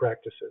primary care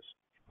practices.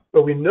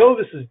 But we know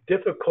this is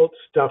difficult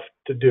stuff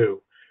to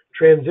do.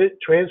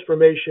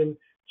 Transformation,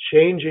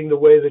 changing the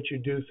way that you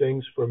do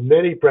things for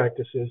many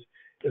practices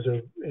is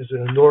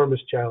an enormous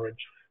challenge.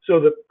 So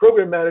the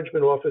Program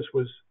Management Office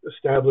was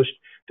established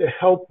to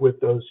help with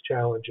those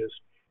challenges.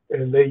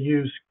 And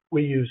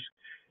we use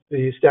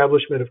the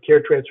establishment of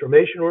care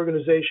transformation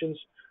organizations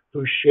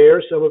who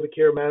share some of the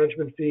care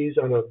management fees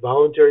on a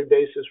voluntary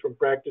basis from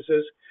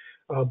practices,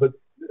 but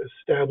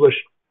establish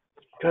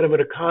kind of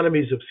an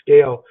economies of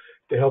scale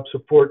to help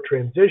support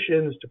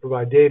transitions, to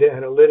provide data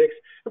analytics,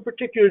 and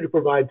particularly to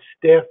provide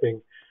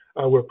staffing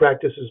where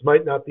practices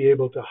might not be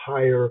able to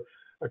hire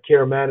a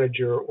care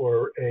manager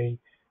or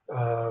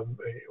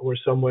or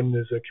someone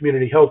as a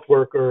community health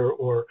worker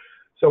or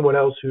someone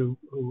else who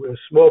a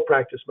small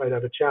practice might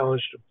have a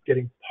challenge of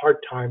getting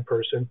part-time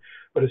person,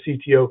 but a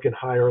CTO can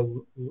hire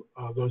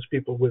those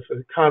people with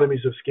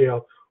economies of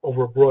scale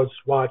over a broad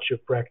swatch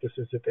of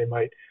practices that they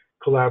might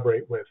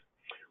collaborate with.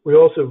 We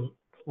also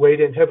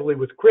weighed in heavily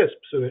with CRISP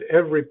so that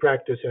every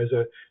practice has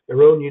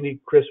their own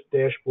unique CRISP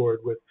dashboard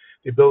with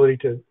the ability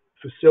to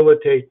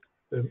facilitate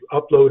the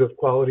upload of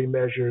quality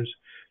measures,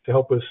 to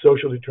help with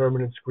social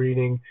determinant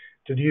screening,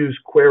 to use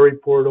query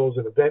portals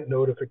and event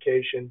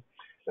notification,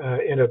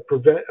 and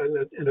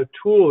a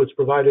tool that's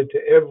provided to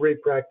every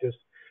practice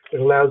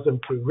that allows them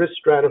to risk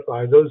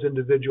stratify those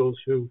individuals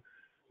who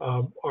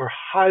are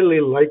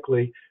highly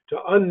likely to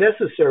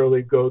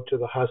unnecessarily go to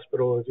the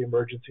hospital or the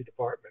emergency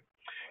department.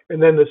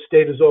 And then the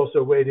state has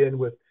also weighed in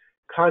with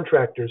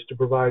contractors to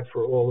provide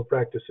for all the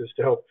practices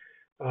to help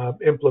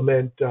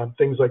implement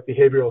things like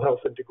behavioral health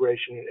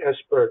integration and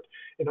SBIRT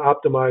and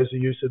optimize the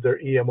use of their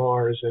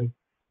EMRs and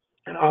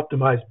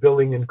optimize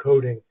billing and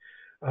coding.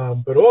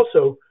 But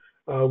also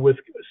with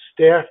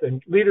staff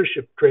and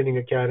leadership training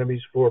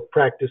academies for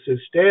practices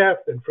staff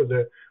and for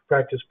the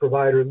practice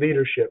provider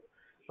leadership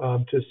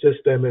to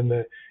assist them in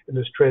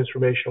this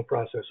transformational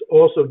process.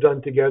 Also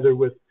done together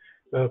with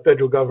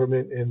federal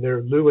government and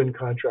their Lewin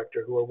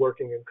contractor who are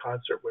working in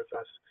concert with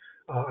us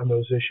on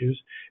those issues.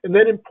 And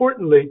then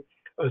importantly,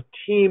 a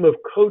team of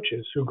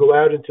coaches who go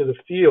out into the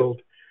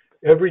field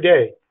every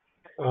day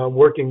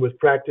working with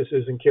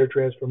practices and care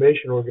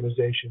transformation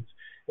organizations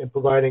and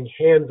providing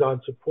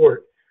hands-on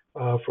support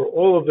for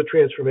all of the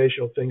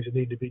transformational things that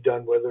need to be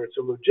done, whether it's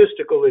a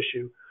logistical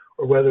issue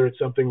or whether it's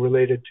something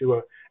related to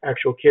an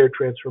actual care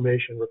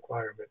transformation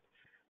requirement.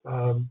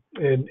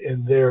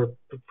 And they're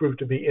proved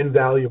to be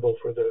invaluable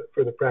for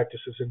the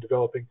practices in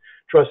developing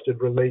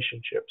trusted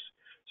relationships.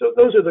 So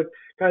those are the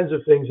kinds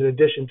of things, in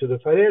addition to the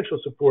financial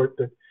support,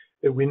 that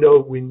that we know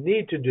we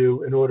need to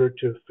do in order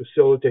to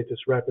facilitate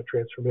this rapid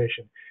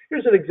transformation.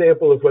 Here's an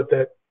example of what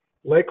that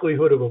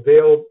likelihood of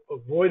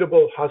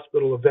avoidable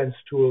hospital events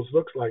tools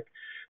looks like.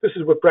 This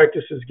is what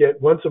practices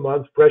get once a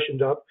month,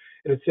 freshened up,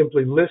 and it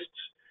simply lists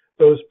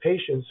those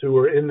patients who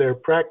are in their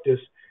practice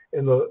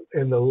and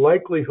the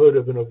likelihood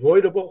of an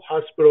avoidable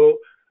hospital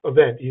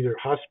event, either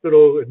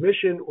hospital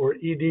admission or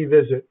ED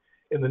visit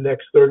in the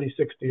next 30,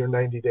 60, or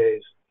 90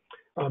 days.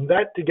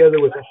 That, together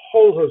with a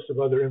whole host of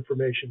other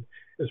information,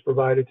 is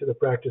provided to the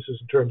practices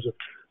in terms of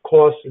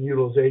costs and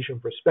utilization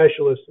for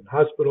specialists and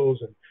hospitals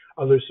and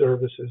other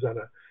services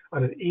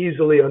on an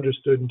easily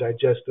understood and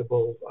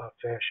digestible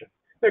fashion.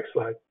 Next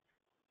slide.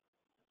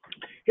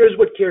 Here's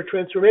what care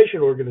transformation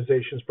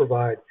organizations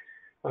provide.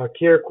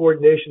 Care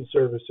coordination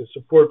services,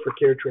 support for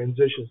care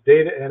transitions,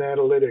 data and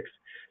analytics,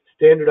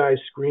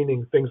 standardized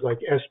screening, things like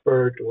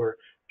SBIRT or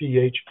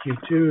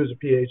PHQ2s or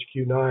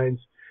PHQ9s.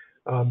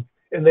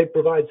 And they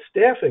provide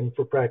staffing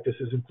for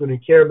practices, including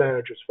care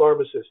managers,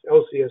 pharmacists,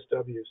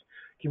 LCSWs,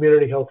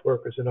 community health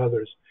workers, and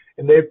others.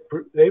 And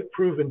they've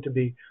proven to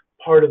be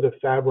part of the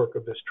fabric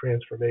of this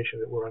transformation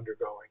that we're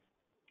undergoing.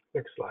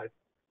 Next slide.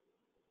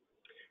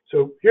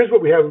 So here's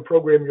what we have in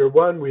program year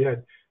one. We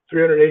had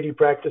 380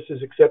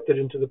 practices accepted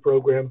into the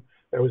program.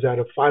 That was out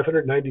of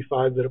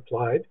 595 that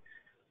applied,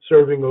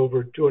 serving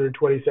over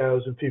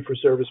 220,000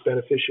 fee-for-service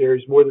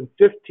beneficiaries, more than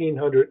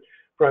 1,500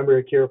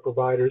 primary care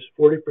providers,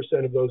 40%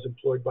 of those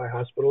employed by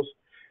hospitals.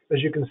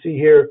 As you can see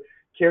here,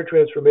 care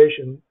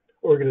transformation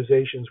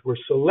organizations were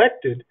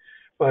selected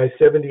by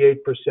 78%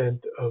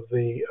 of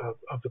the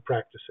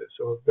practices,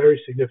 so a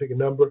very significant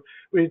number.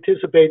 We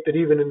anticipate that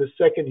even in the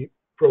second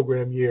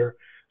program year,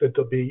 that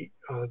there'll be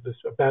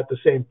about the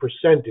same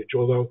percentage,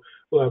 although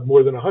we'll have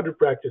more than 100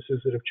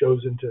 practices that have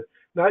chosen to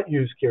not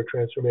use care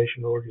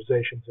transformation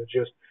organizations and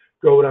just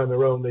go it on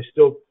their own. They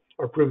still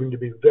are proving to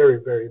be very,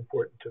 very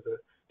important to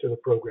the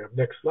program.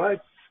 Next slide.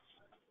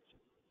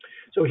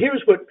 So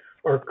here's what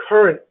our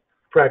current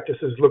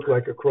practices look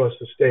like across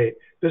the state.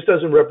 This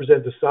doesn't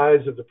represent the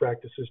size of the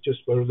practices, just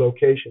their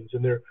locations,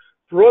 and they're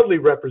broadly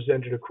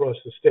represented across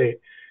the state.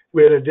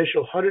 We had an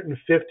additional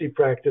 150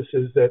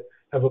 practices that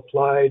have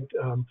applied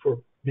for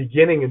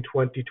beginning in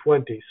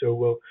 2020, so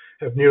we'll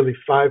have nearly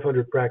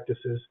 500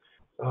 practices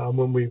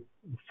when we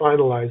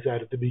finalize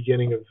that at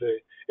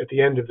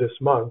the end of this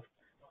month.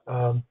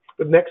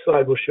 The next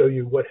slide will show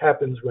you what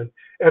happens when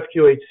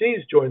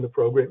FQHCs join the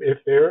program. If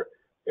they're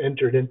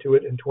entered into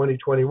it in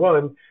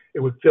 2021, it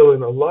would fill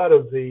in a lot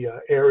of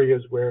the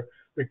areas where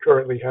we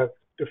currently have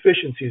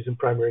deficiencies in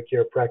primary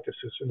care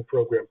practices in the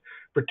program,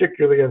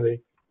 particularly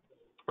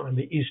on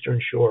the Eastern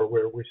Shore,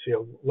 where we see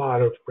a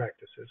lot of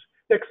practices.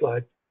 Next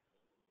slide.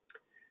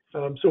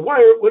 So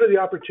what are the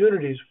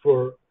opportunities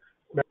for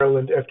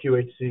Maryland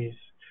FQHCs?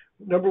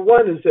 Number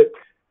one is that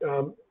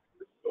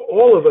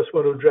all of us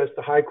want to address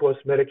the high-cost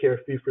Medicare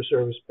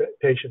fee-for-service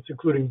patients,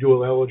 including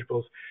dual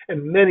eligibles,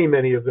 and many,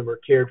 many of them are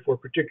cared for,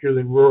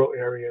 particularly in rural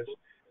areas,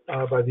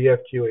 by the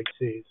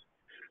FQHCs.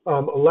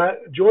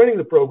 Joining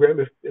the program,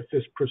 if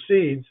this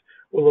proceeds,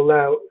 will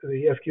allow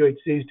the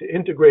FQHCs to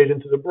integrate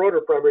into the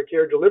broader primary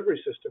care delivery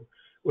system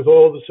with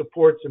all the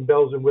supports and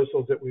bells and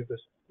whistles that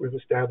we've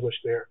established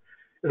there.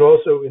 It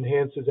also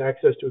enhances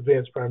access to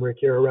advanced primary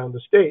care around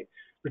the state,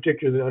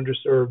 particularly in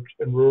underserved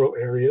and rural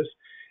areas.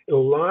 It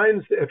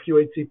aligns the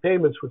FQHC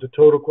payments with the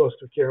total cost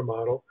of care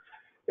model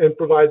and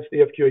provides the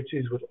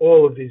FQHCs with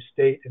all of these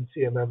state and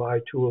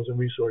CMMI tools and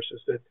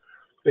resources that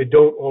they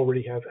don't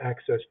already have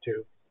access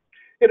to.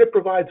 And it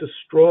provides a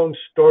strong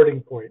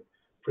starting point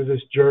for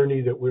this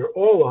journey that we're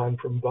all on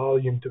from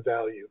volume to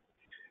value.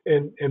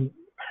 And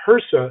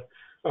HRSA,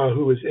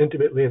 who is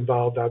intimately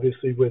involved,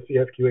 obviously, with the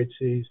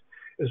FQHCs,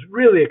 is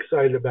really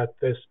excited about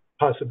this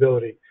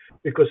possibility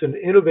because an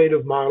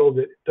innovative model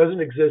that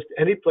doesn't exist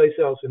anyplace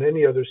else in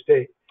any other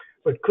state,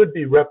 but could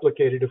be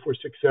replicated if we're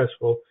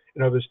successful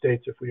in other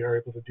states if we are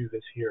able to do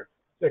this here.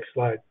 Next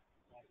slide.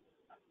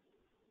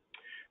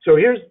 So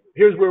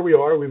here's where we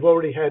are. We've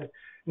already had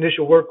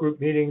initial work group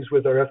meetings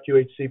with our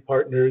FQHC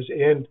partners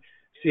and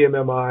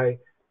CMMI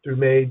through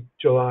May,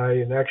 July,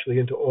 and actually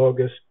into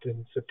August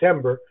and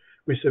September.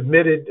 We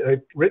submitted a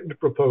written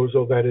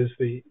proposal, that is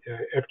the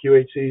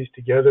FQHCs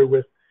together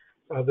with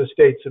the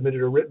state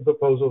submitted a written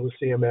proposal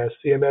to CMS.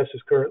 CMS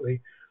is currently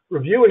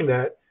reviewing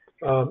that,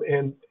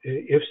 and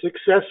if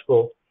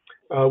successful,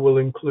 will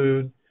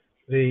include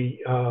the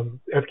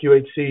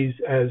FQHCs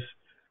as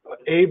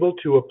able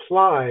to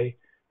apply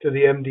to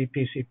the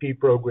MD-PCP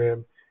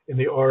program in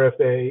the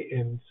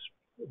RFA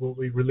will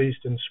be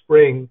released in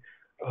spring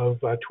of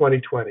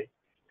 2020.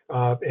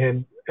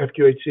 And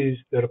FQHCs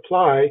that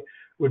apply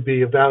would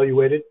be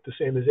evaluated the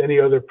same as any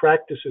other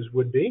practices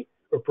would be,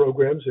 or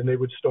programs, and they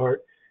would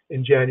start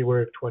in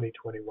January of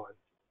 2021.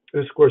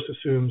 This, of course,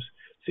 assumes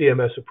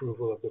CMS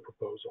approval of the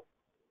proposal.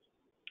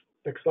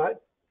 Next slide.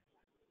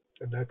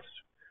 And that's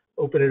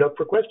open it up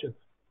for questions.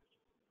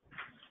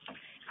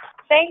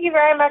 Thank you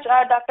very much,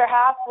 Dr.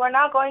 Haff. We're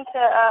now going to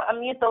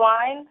unmute the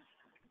line.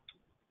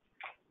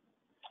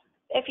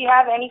 If you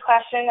have any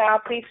question,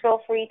 please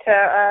feel free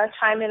to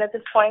chime in at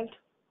this point.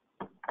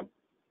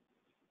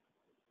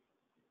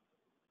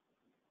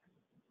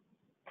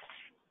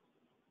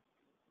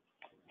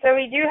 So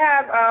we do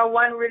have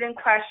one written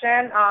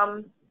question,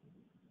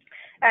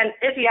 and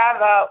if you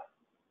have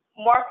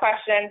more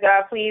questions,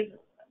 please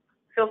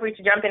feel free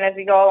to jump in as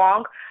we go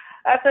along.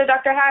 So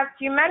Dr. Haas,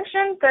 you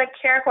mentioned the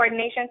care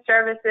coordination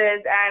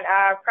services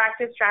and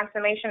practice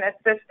transformation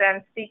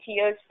assistance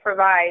CTOs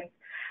provide.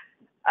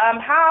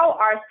 How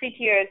are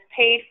CTOs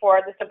paid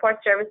for the support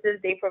services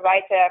they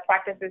provide to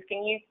practices?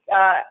 Can you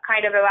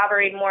kind of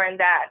elaborate more on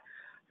that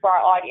for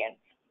our audience?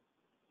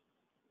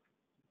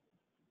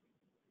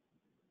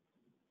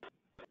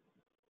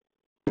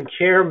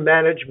 Care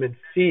management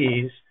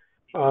fees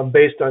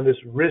based on this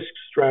risk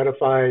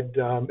stratified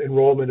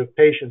enrollment of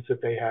patients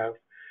that they have.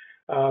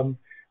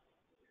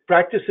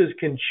 Practices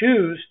can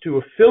choose to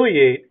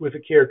affiliate with a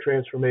care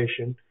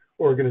transformation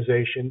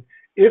organization.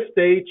 If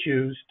they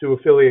choose to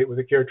affiliate with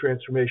a care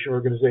transformation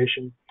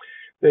organization,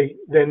 they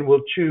then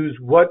will choose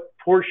what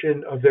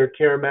portion of their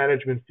care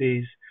management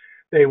fees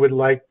they would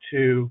like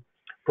to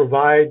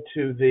provide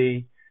to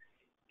the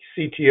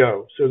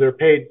CTO. So they're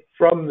paid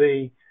from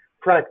the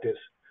practice.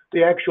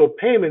 The actual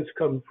payments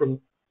come from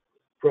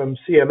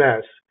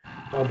CMS,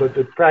 but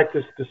the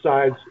practice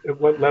decides at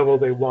what level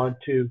they want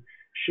to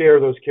share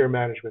those care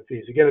management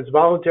fees. Again, it's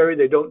voluntary.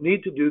 They don't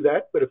need to do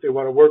that, but if they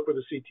want to work with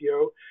a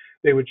CTO,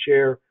 they would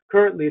share.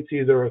 Currently, it's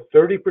either a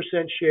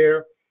 30%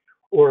 share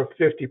or a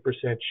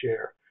 50%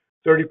 share.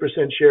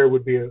 30% share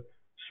would be a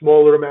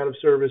smaller amount of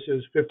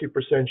services.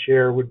 50%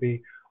 share would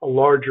be a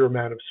larger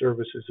amount of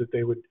services that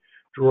they would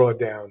draw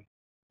down.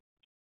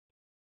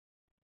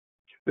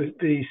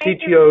 The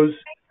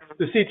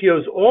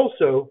CTOs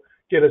also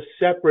get a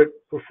separate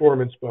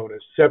performance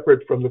bonus,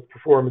 separate from the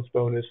performance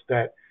bonus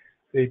that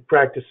the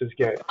practices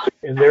get.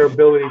 And their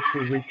ability to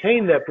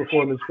retain that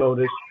performance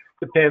bonus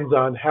depends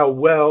on how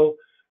well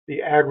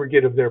the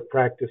aggregate of their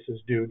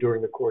practices do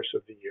during the course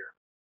of the year.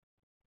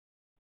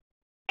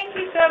 Thank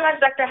you so much,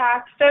 Dr.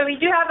 Haas. So we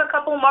do have a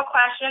couple more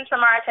questions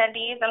from our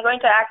attendees. I'm going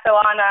to ask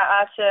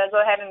Alana to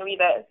go ahead and read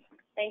those.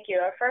 Thank you.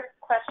 Our first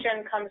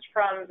question comes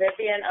from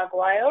Vivian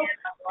Aguayo.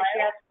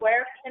 She asks,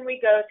 where can we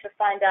go to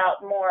find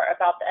out more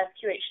about the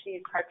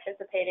FQHCs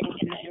participating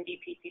in the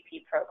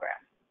MDPCP program?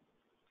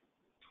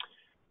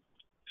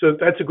 So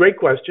that's a great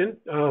question.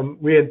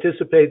 We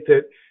anticipate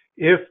that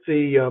if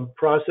the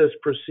process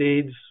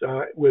proceeds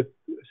with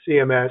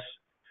CMS,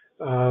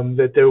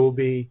 that there will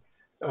be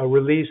a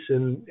release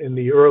in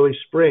the early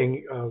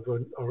spring of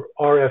an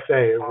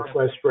RFA, a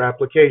request for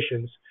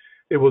applications.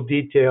 It will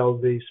detail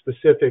the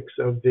specifics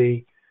of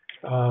the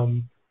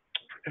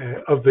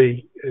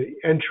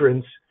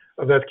entrance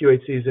of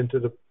FQHCs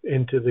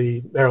into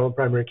the Maryland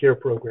Primary Care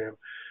Program.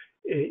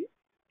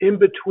 In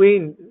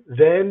between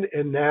then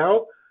and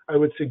now, I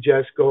would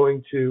suggest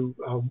going to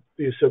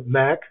the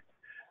MAC,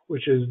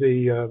 which is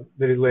the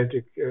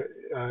Mid-Atlantic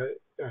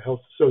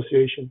Health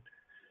Association,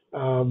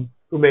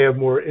 who may have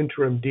more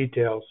interim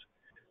details.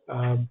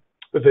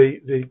 But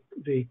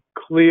the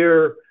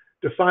clear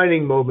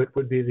defining moment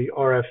would be the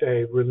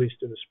RFA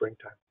released in the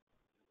springtime.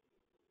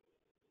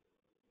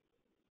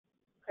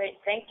 Great,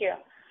 thank you.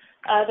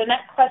 The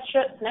next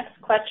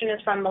question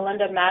is from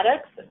Melinda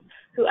Maddox,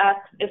 who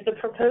asks, is the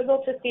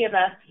proposal to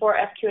CMS for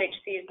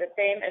FQHCs the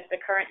same as the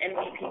current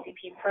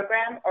MDPCP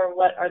program, or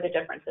what are the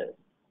differences?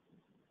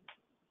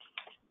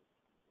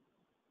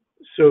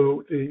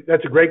 So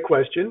that's a great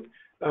question.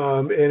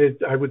 And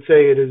I would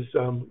say it is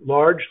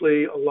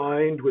largely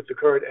aligned with the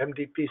current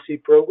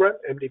MDPCP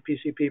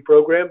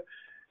program.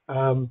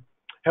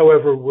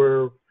 However,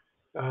 we're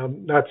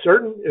not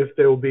certain if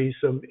there will be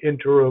some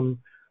interim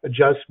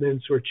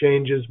adjustments or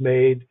changes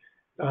made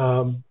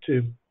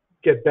to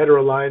get better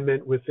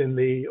alignment within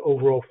the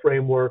overall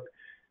framework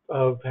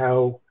of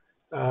how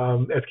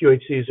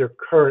FQHCs are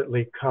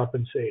currently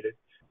compensated.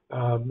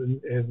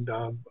 And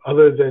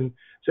other than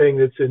saying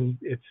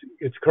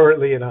it's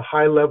currently in a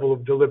high level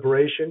of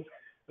deliberation,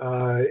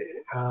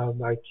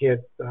 I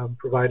can't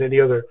provide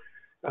any other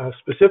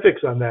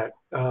specifics on that.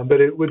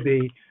 But it would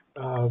be,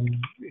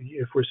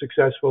 if we're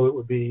successful, it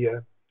would be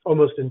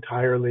almost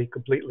entirely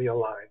completely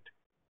aligned.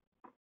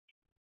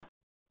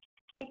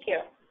 Thank you.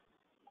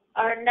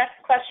 Our next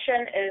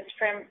question is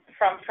from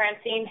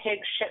Francine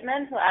Higgs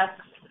Shipman, who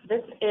asks,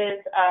 this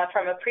is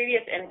from a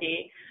previous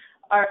MD.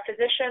 Are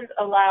physicians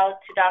allowed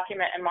to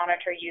document and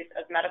monitor use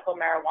of medical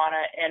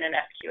marijuana in an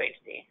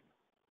FQHC?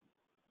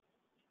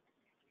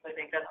 I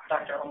think that's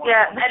Dr. Omar.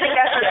 Yeah, I think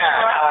that's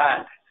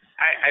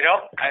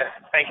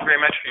thank you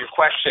very much for your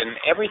question.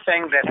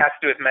 Everything that has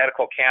to do with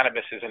medical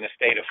cannabis is in a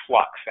state of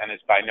flux and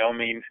is by no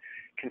means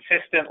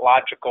consistent,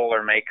 logical,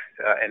 or makes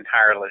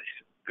entirely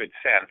good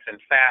sense. In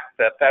fact,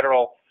 in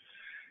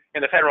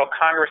the federal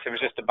Congress, there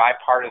was just a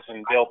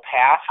bipartisan bill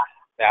passed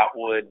that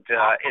would,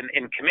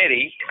 in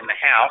committee, in the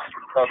House,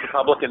 both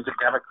Republicans and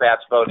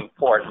Democrats voting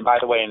for it. And by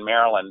the way, in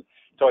Maryland,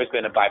 it's always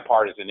been a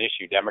bipartisan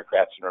issue,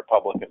 Democrats and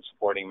Republicans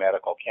supporting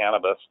medical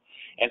cannabis.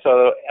 And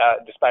so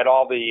despite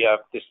all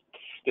the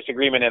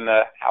disagreement in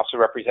the House of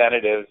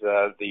Representatives,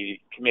 a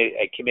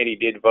committee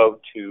did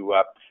vote to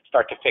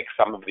start to fix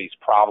some of these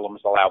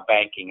problems, allow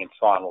banking and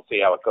so on. We'll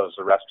see how it goes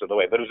the rest of the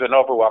way. But it was an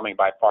overwhelming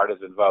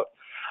bipartisan vote.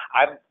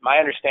 my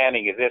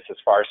understanding is this as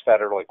far as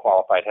federally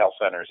qualified health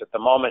centers. At the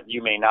moment,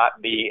 you may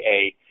not be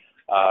a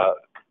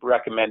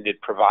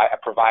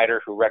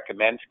provider who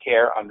recommends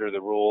care under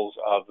the rules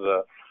of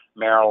the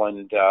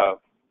Maryland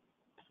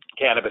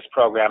cannabis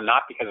program,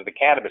 not because of the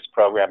cannabis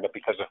program, but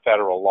because of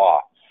federal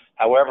law.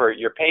 However,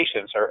 your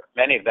patients,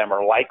 many of them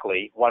are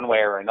likely, one way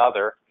or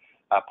another,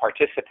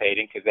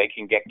 participating because they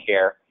can get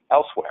care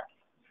elsewhere.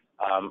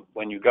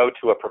 When you go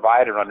to a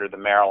provider under the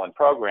Maryland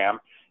program,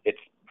 it's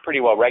pretty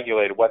well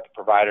regulated what the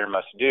provider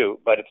must do,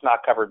 but it's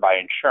not covered by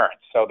insurance.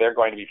 So they're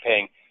going to be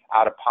paying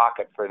out of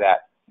pocket for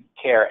that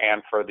care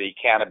and for the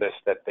cannabis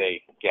that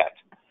they get.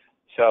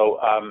 So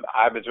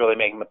I was really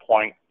making the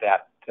point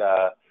that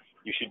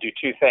you should do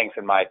two things,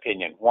 in my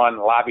opinion. One,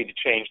 lobby to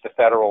change the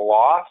federal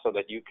law so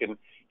that you can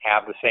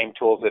have the same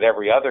tools that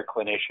every other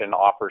clinician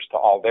offers to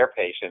all their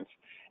patients.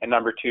 And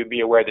number two,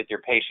 be aware that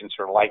your patients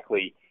are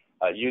likely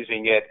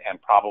using it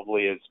and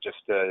probably is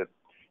just a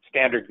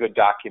standard good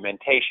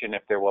documentation.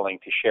 If they're willing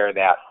to share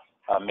that,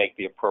 make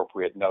the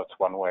appropriate notes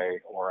one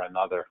way or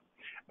another.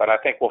 But I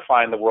think we'll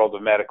find the world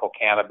of medical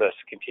cannabis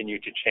continue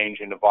to change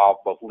and evolve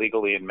both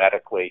legally and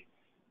medically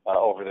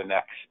over the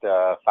next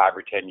 5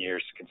 or 10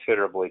 years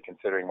considerably,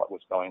 considering what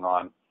was going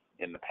on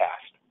in the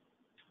past.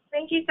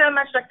 Thank you so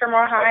much, Dr.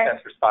 Morhaim. I hope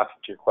that's responsive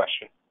to your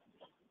question.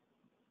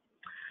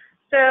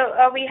 So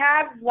we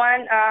have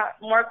one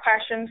more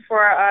question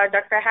for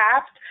Dr.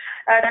 Haft.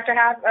 Dr.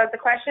 Haft, the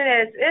question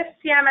is, if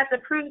CMS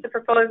approves the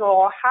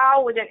proposal,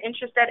 how would an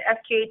interested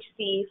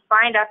FQHC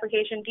find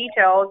application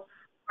details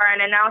or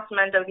an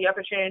announcement of the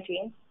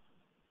opportunity?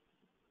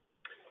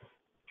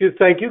 Good,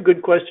 thank you.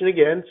 Good question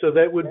again. So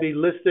that would be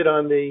listed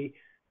on the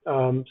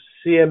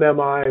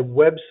CMMI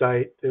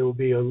website. There will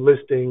be a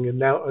listing, and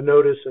now a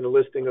notice and a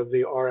listing of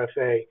the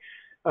RFA.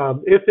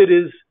 If it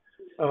is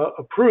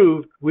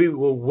approved, we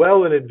will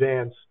well in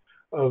advance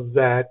of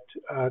that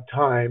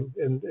time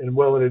and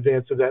well in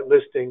advance of that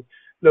listing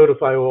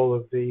notify all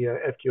of the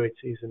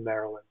FQHCs in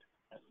Maryland.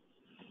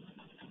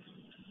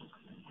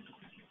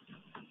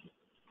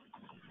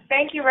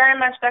 Thank you very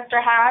much,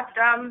 Dr. Haft.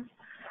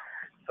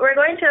 We're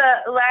going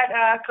to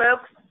let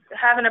folks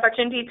have an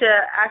opportunity to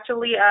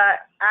actually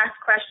ask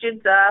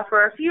questions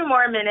for a few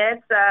more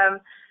minutes.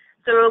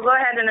 So we'll go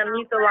ahead and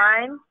unmute the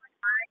line.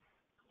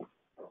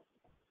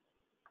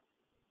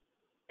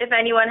 If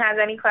anyone has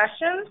any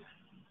questions.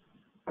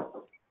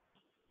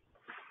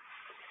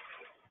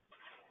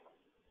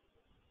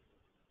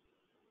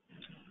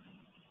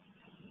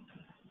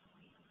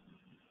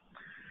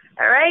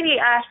 Alrighty,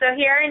 so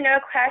hearing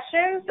no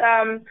questions,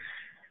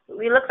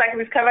 it looks like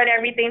we've covered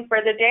everything for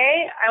the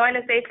day. I want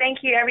to say thank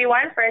you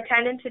everyone for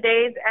attending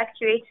today's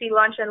FQHC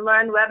Lunch and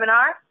Learn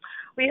webinar.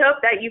 We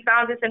hope that you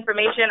found this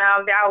information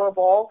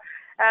valuable.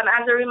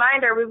 As a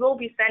reminder, we will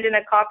be sending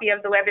a copy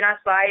of the webinar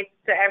slides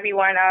to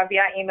everyone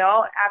via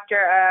email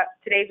after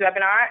today's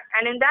webinar.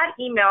 And in that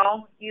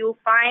email,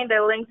 you'll find a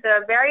link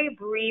to a very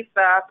brief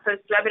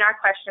post-webinar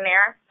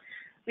questionnaire.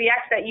 We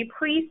ask that you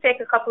please take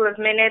a couple of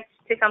minutes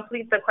to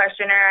complete the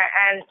questionnaire,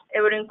 and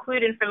it would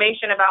include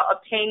information about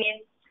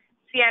obtaining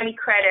CME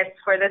credits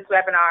for this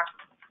webinar.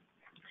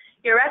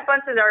 Your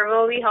responses are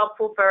really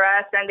helpful for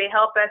us, and they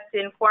help us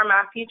to inform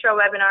our future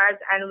webinars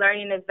and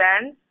learning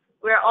events.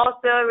 We're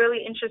also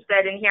really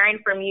interested in hearing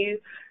from you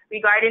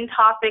regarding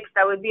topics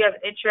that would be of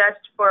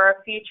interest for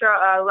future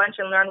Lunch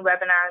and Learn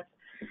webinars.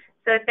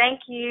 So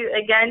thank you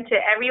again to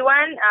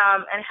everyone,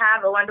 and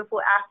have a wonderful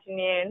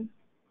afternoon.